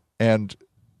 Mm-hmm. And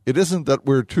it isn't that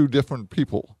we're two different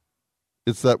people.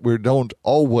 It's that we don't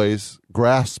always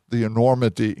grasp the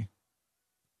enormity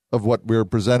of what we're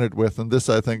presented with. And this,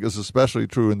 I think, is especially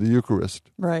true in the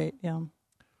Eucharist. Right, yeah.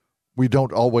 We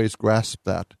don't always grasp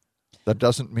that. That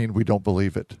doesn't mean we don't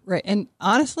believe it. Right. And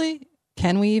honestly,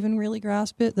 can we even really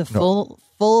grasp it? The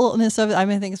fullness of it? I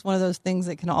think it's one of those things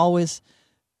that can always...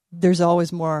 There's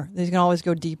always more. You can always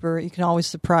go deeper. You can always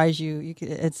surprise you.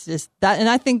 It's just that, and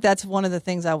I think that's one of the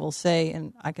things I will say.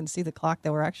 And I can see the clock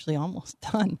that we're actually almost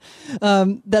done.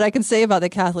 That I can say about the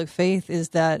Catholic faith is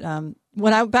that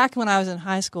when I was in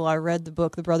high school, I read the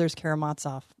book The Brothers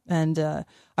Karamazov, and I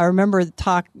remember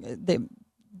the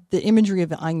imagery of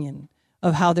the onion,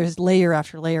 of how there's layer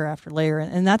after layer after layer,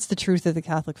 and that's the truth of the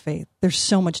Catholic faith. There's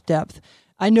so much depth.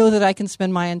 I know that I can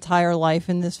spend my entire life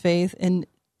in this faith and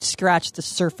scratch the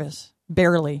surface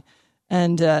barely,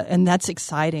 and that's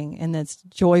exciting and that's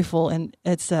joyful, and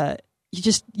it's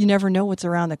you never know what's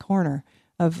around the corner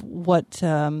of what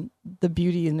the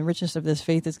beauty and the richness of this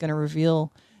faith is going to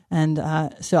reveal. And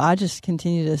so I just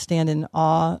continue to stand in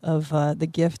awe of the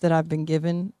gift that I've been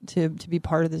given to be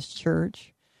part of this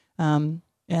church,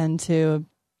 and to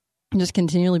just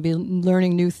continually be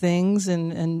learning new things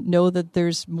and know that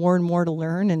there's more and more to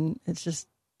learn. And it's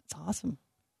awesome.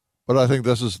 But I think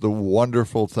this is the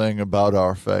wonderful thing about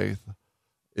our faith,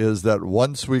 is that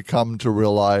once we come to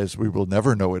realize we will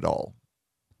never know it all,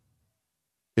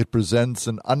 it presents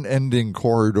an unending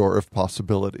corridor of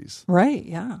possibilities. Right,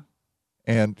 yeah.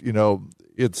 And,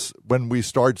 it's when we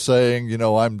start saying,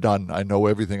 I'm done, I know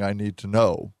everything I need to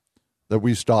know, that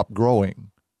we stop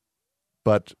growing.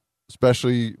 But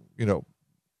especially,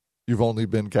 you've only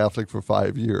been Catholic for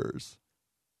 5 years.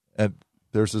 And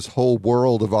there's this whole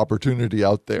world of opportunity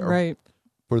out there, right,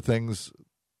 for things.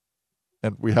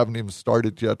 And we haven't even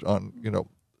started yet on,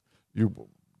 you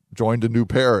joined a new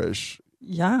parish.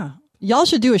 Yeah. Y'all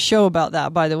should do a show about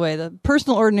that, by the way. The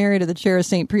Personal Ordinary to the Chair of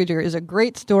St. Peter is a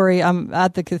great story. I'm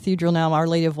at the cathedral now, Our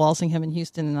Lady of Walsingham in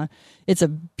Houston, and it's a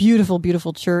beautiful,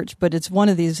 beautiful church, but it's one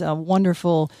of these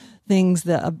wonderful things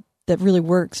that really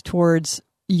works towards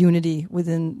unity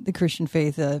within the Christian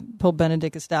faith. Pope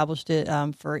Benedict established it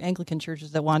for Anglican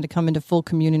churches that wanted to come into full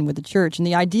communion with the church. And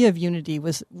the idea of unity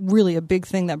was really a big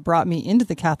thing that brought me into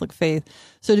the Catholic faith.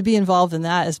 So to be involved in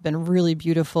that has been really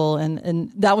beautiful. And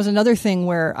that was another thing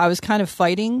where I was kind of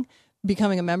fighting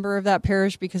becoming a member of that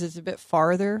parish because it's a bit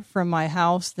farther from my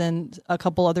house than a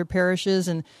couple other parishes.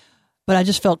 But I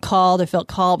just felt called. But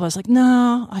I was like,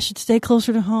 no, I should stay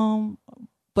closer to home.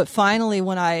 But finally,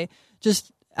 when I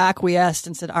just acquiesced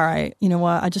and said, all right, you know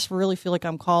what, I just really feel like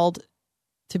I'm called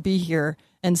to be here,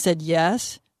 and said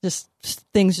yes, just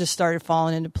things just started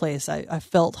falling into place. I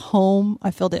felt home.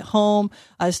 I felt at home.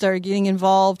 I started getting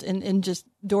involved, and just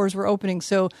doors were opening.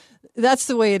 So that's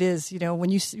the way it is. When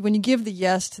you give the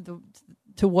yes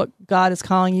to what God is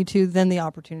calling you to, then the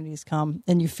opportunities come,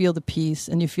 and you feel the peace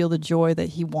and you feel the joy that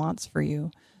He wants for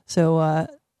you. So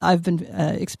I've been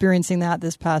experiencing that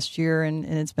this past year, and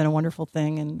it's been a wonderful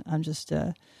thing. And I'm just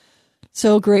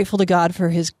so grateful to God for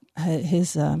His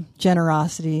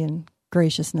generosity and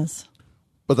graciousness.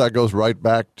 But that goes right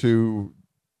back to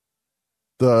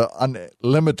the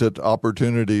unlimited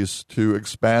opportunities to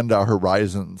expand our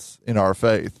horizons in our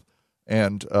faith.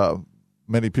 And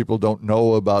many people don't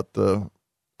know about the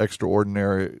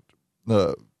extraordinary,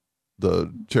 the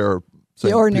chair.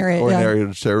 The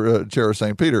ordinary chair of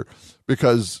St. Peter,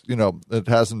 because, it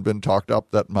hasn't been talked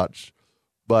up that much.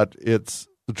 But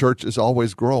the church is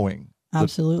always growing.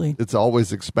 Absolutely. It's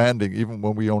always expanding, even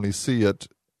when we only see it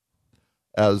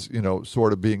as,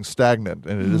 sort of being stagnant,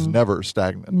 and it is never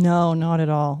stagnant. No, not at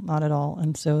all. Not at all.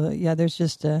 And so, there's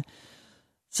just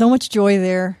so much joy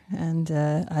there, and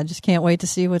I just can't wait to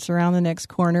see what's around the next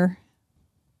corner.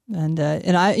 And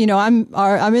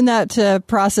I'm in that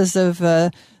process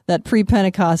of that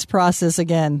pre-Pentecost process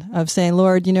again of saying,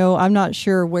 Lord, I'm not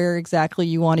sure where exactly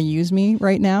you want to use me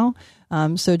right now.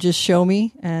 So just show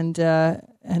me, and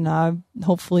I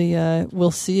hopefully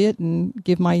will see it and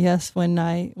give my yes when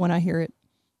I hear it.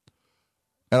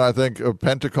 And I think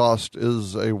Pentecost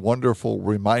is a wonderful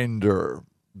reminder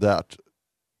that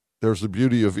there's the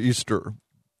beauty of Easter,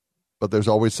 but there's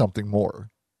always something more.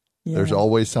 Yeah. There's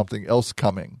always something else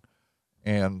coming.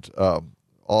 And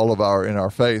all of in our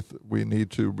faith, we need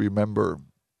to remember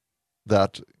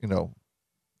that,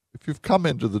 if you've come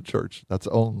into the church, that's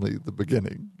only the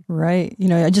beginning. Right.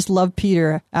 I just love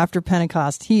Peter after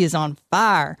Pentecost. He is on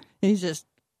fire. He's just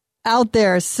out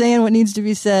there saying what needs to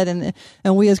be said.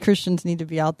 And we as Christians need to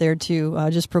be out there too,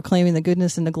 just proclaiming the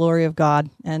goodness and the glory of God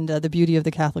and the beauty of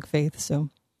the Catholic faith. So.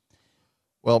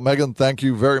 Well, Megan, thank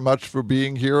you very much for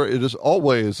being here. It is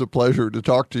always a pleasure to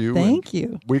talk to you. Thank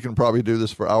you. We can probably do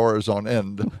this for hours on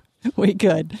end. We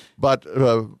could. But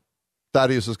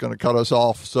Thaddeus is going to cut us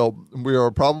off, so we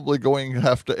are probably going to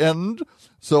have to end.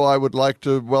 So I would like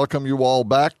to welcome you all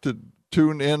back to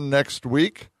tune in next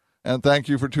week. And thank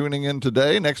you for tuning in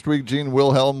today. Next week, Gene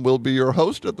Wilhelm will be your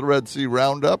host at the Red Sea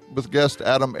Roundup with guest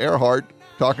Adam Earhart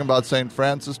talking about St.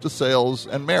 Francis de Sales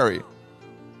and Mary.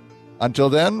 Until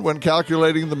then, when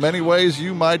calculating the many ways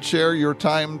you might share your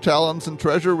time, talents, and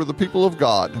treasure with the people of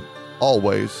God,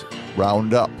 always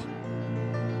round up.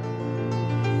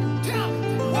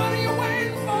 What are you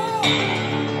waiting for? Woo!